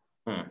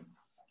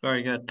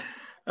 Very good.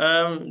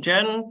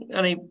 Jen,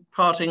 any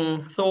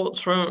parting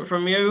thoughts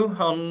from you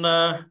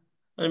on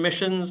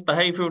emissions,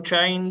 behavioural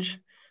change,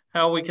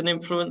 how we can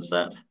influence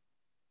that?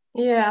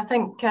 Yeah, I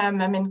think, I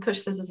mean,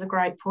 Cushla's is a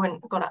great point.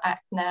 We've got to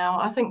act now.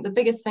 I think the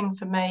biggest thing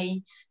for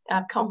me,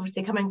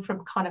 obviously coming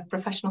from kind of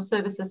professional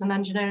services and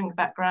engineering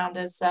background,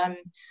 is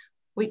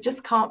we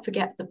just can't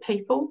forget the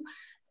people.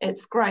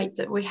 It's great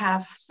that we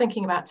have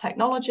thinking about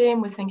technology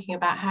and we're thinking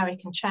about how we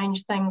can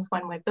change things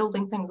when we're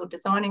building things or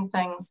designing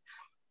things.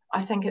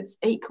 I think it's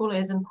equally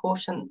as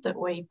important that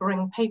we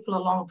bring people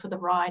along for the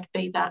ride,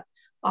 be that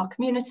our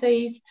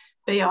communities,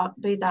 be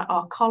that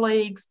our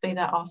colleagues, be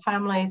that our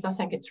families. I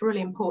think it's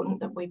really important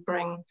that we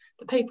bring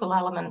the people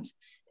element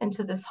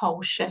into this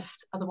whole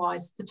shift.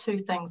 Otherwise, the two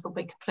things will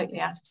be completely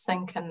out of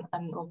sync and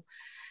will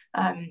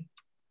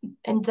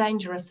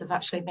endanger us of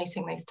actually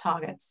meeting these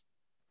targets.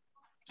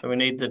 So we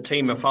need the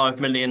team of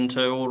 5 million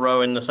to all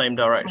row in the same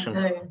direction.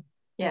 We do,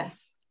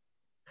 yes.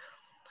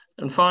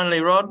 And finally,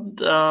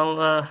 Rod,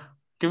 I'll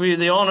give you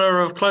the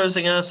honour of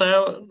closing us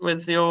out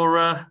with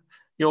your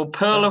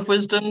pearl of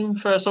wisdom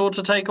for us all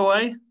to take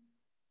away.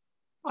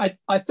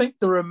 I think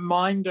the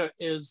reminder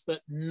is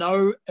that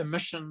no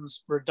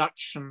emissions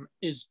reduction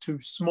is too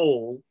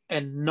small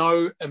and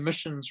no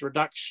emissions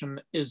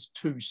reduction is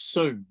too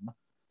soon.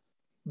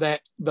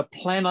 That the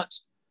planet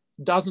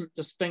doesn't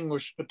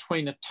distinguish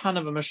between a ton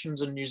of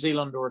emissions in New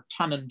Zealand or a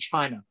ton in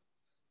China,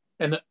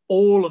 and that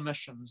all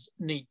emissions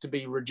need to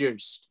be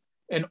reduced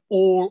and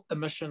all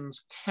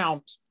emissions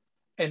count,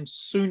 and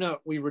sooner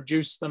we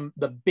reduce them,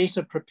 the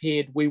better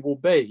prepared we will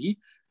be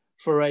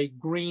for a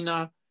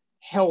greener,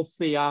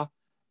 healthier,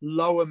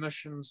 low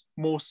emissions,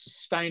 more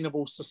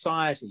sustainable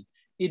society.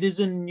 It is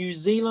in New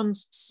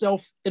Zealand's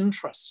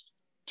self-interest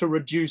to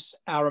reduce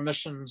our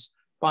emissions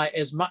by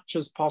as much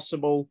as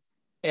possible,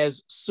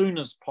 as soon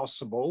as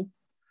possible.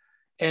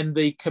 And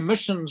the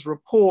Commission's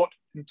report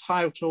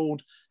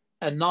entitled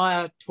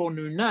Anaya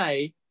Tonu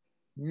Nei,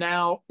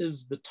 Now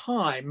is the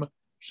Time,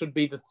 should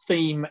be the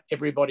theme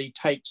everybody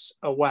takes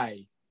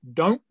away.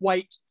 Don't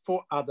wait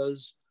for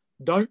others.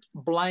 Don't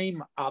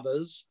blame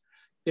others.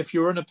 If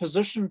you're in a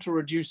position to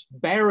reduce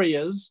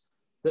barriers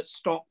that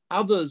stop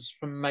others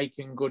from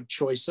making good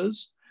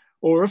choices,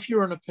 or if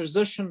you're in a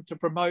position to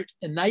promote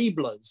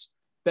enablers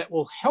that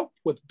will help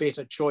with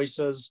better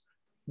choices,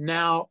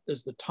 now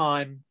is the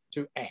time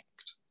to act.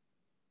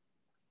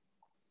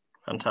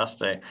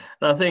 Fantastic.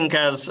 And I think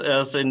as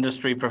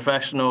industry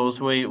professionals,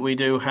 we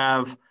do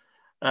have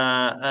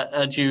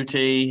a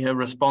duty, a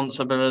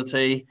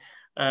responsibility,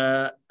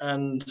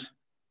 and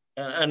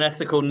an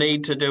ethical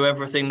need to do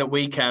everything that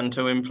we can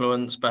to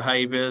influence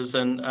behaviours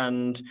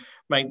and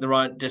make the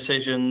right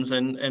decisions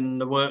in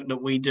the work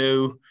that we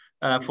do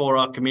for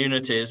our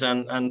communities,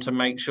 and to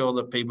make sure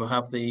that people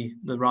have the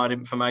right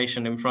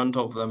information in front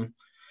of them.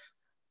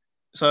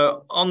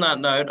 So on that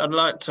note, I'd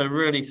like to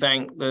really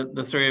thank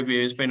the three of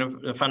you. It's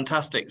been a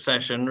fantastic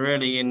session,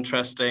 really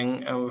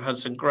interesting, and we've had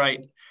some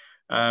great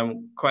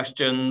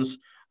questions.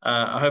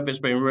 I hope it's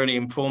been really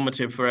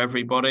informative for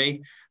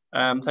everybody.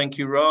 Thank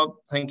you, Rod.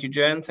 Thank you,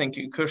 Jen. Thank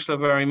you, Cushla,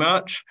 very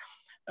much.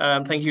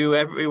 Thank you,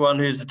 everyone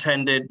who's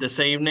attended this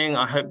evening.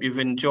 I hope you've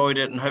enjoyed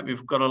it and hope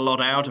you've got a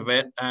lot out of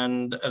it.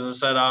 And as I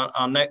said,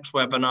 our next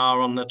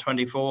webinar on the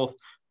 24th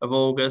of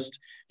August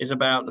is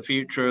about the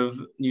future of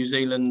New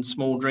Zealand's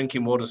small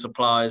drinking water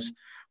supplies,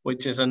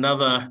 which is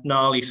another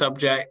gnarly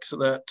subject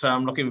that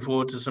I'm looking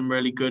forward to some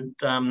really good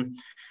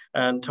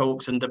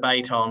talks and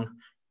debate on.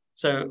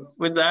 So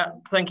with that,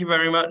 thank you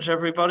very much,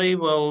 everybody.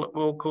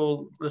 We'll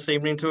call this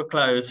evening to a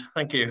close.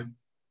 Thank you.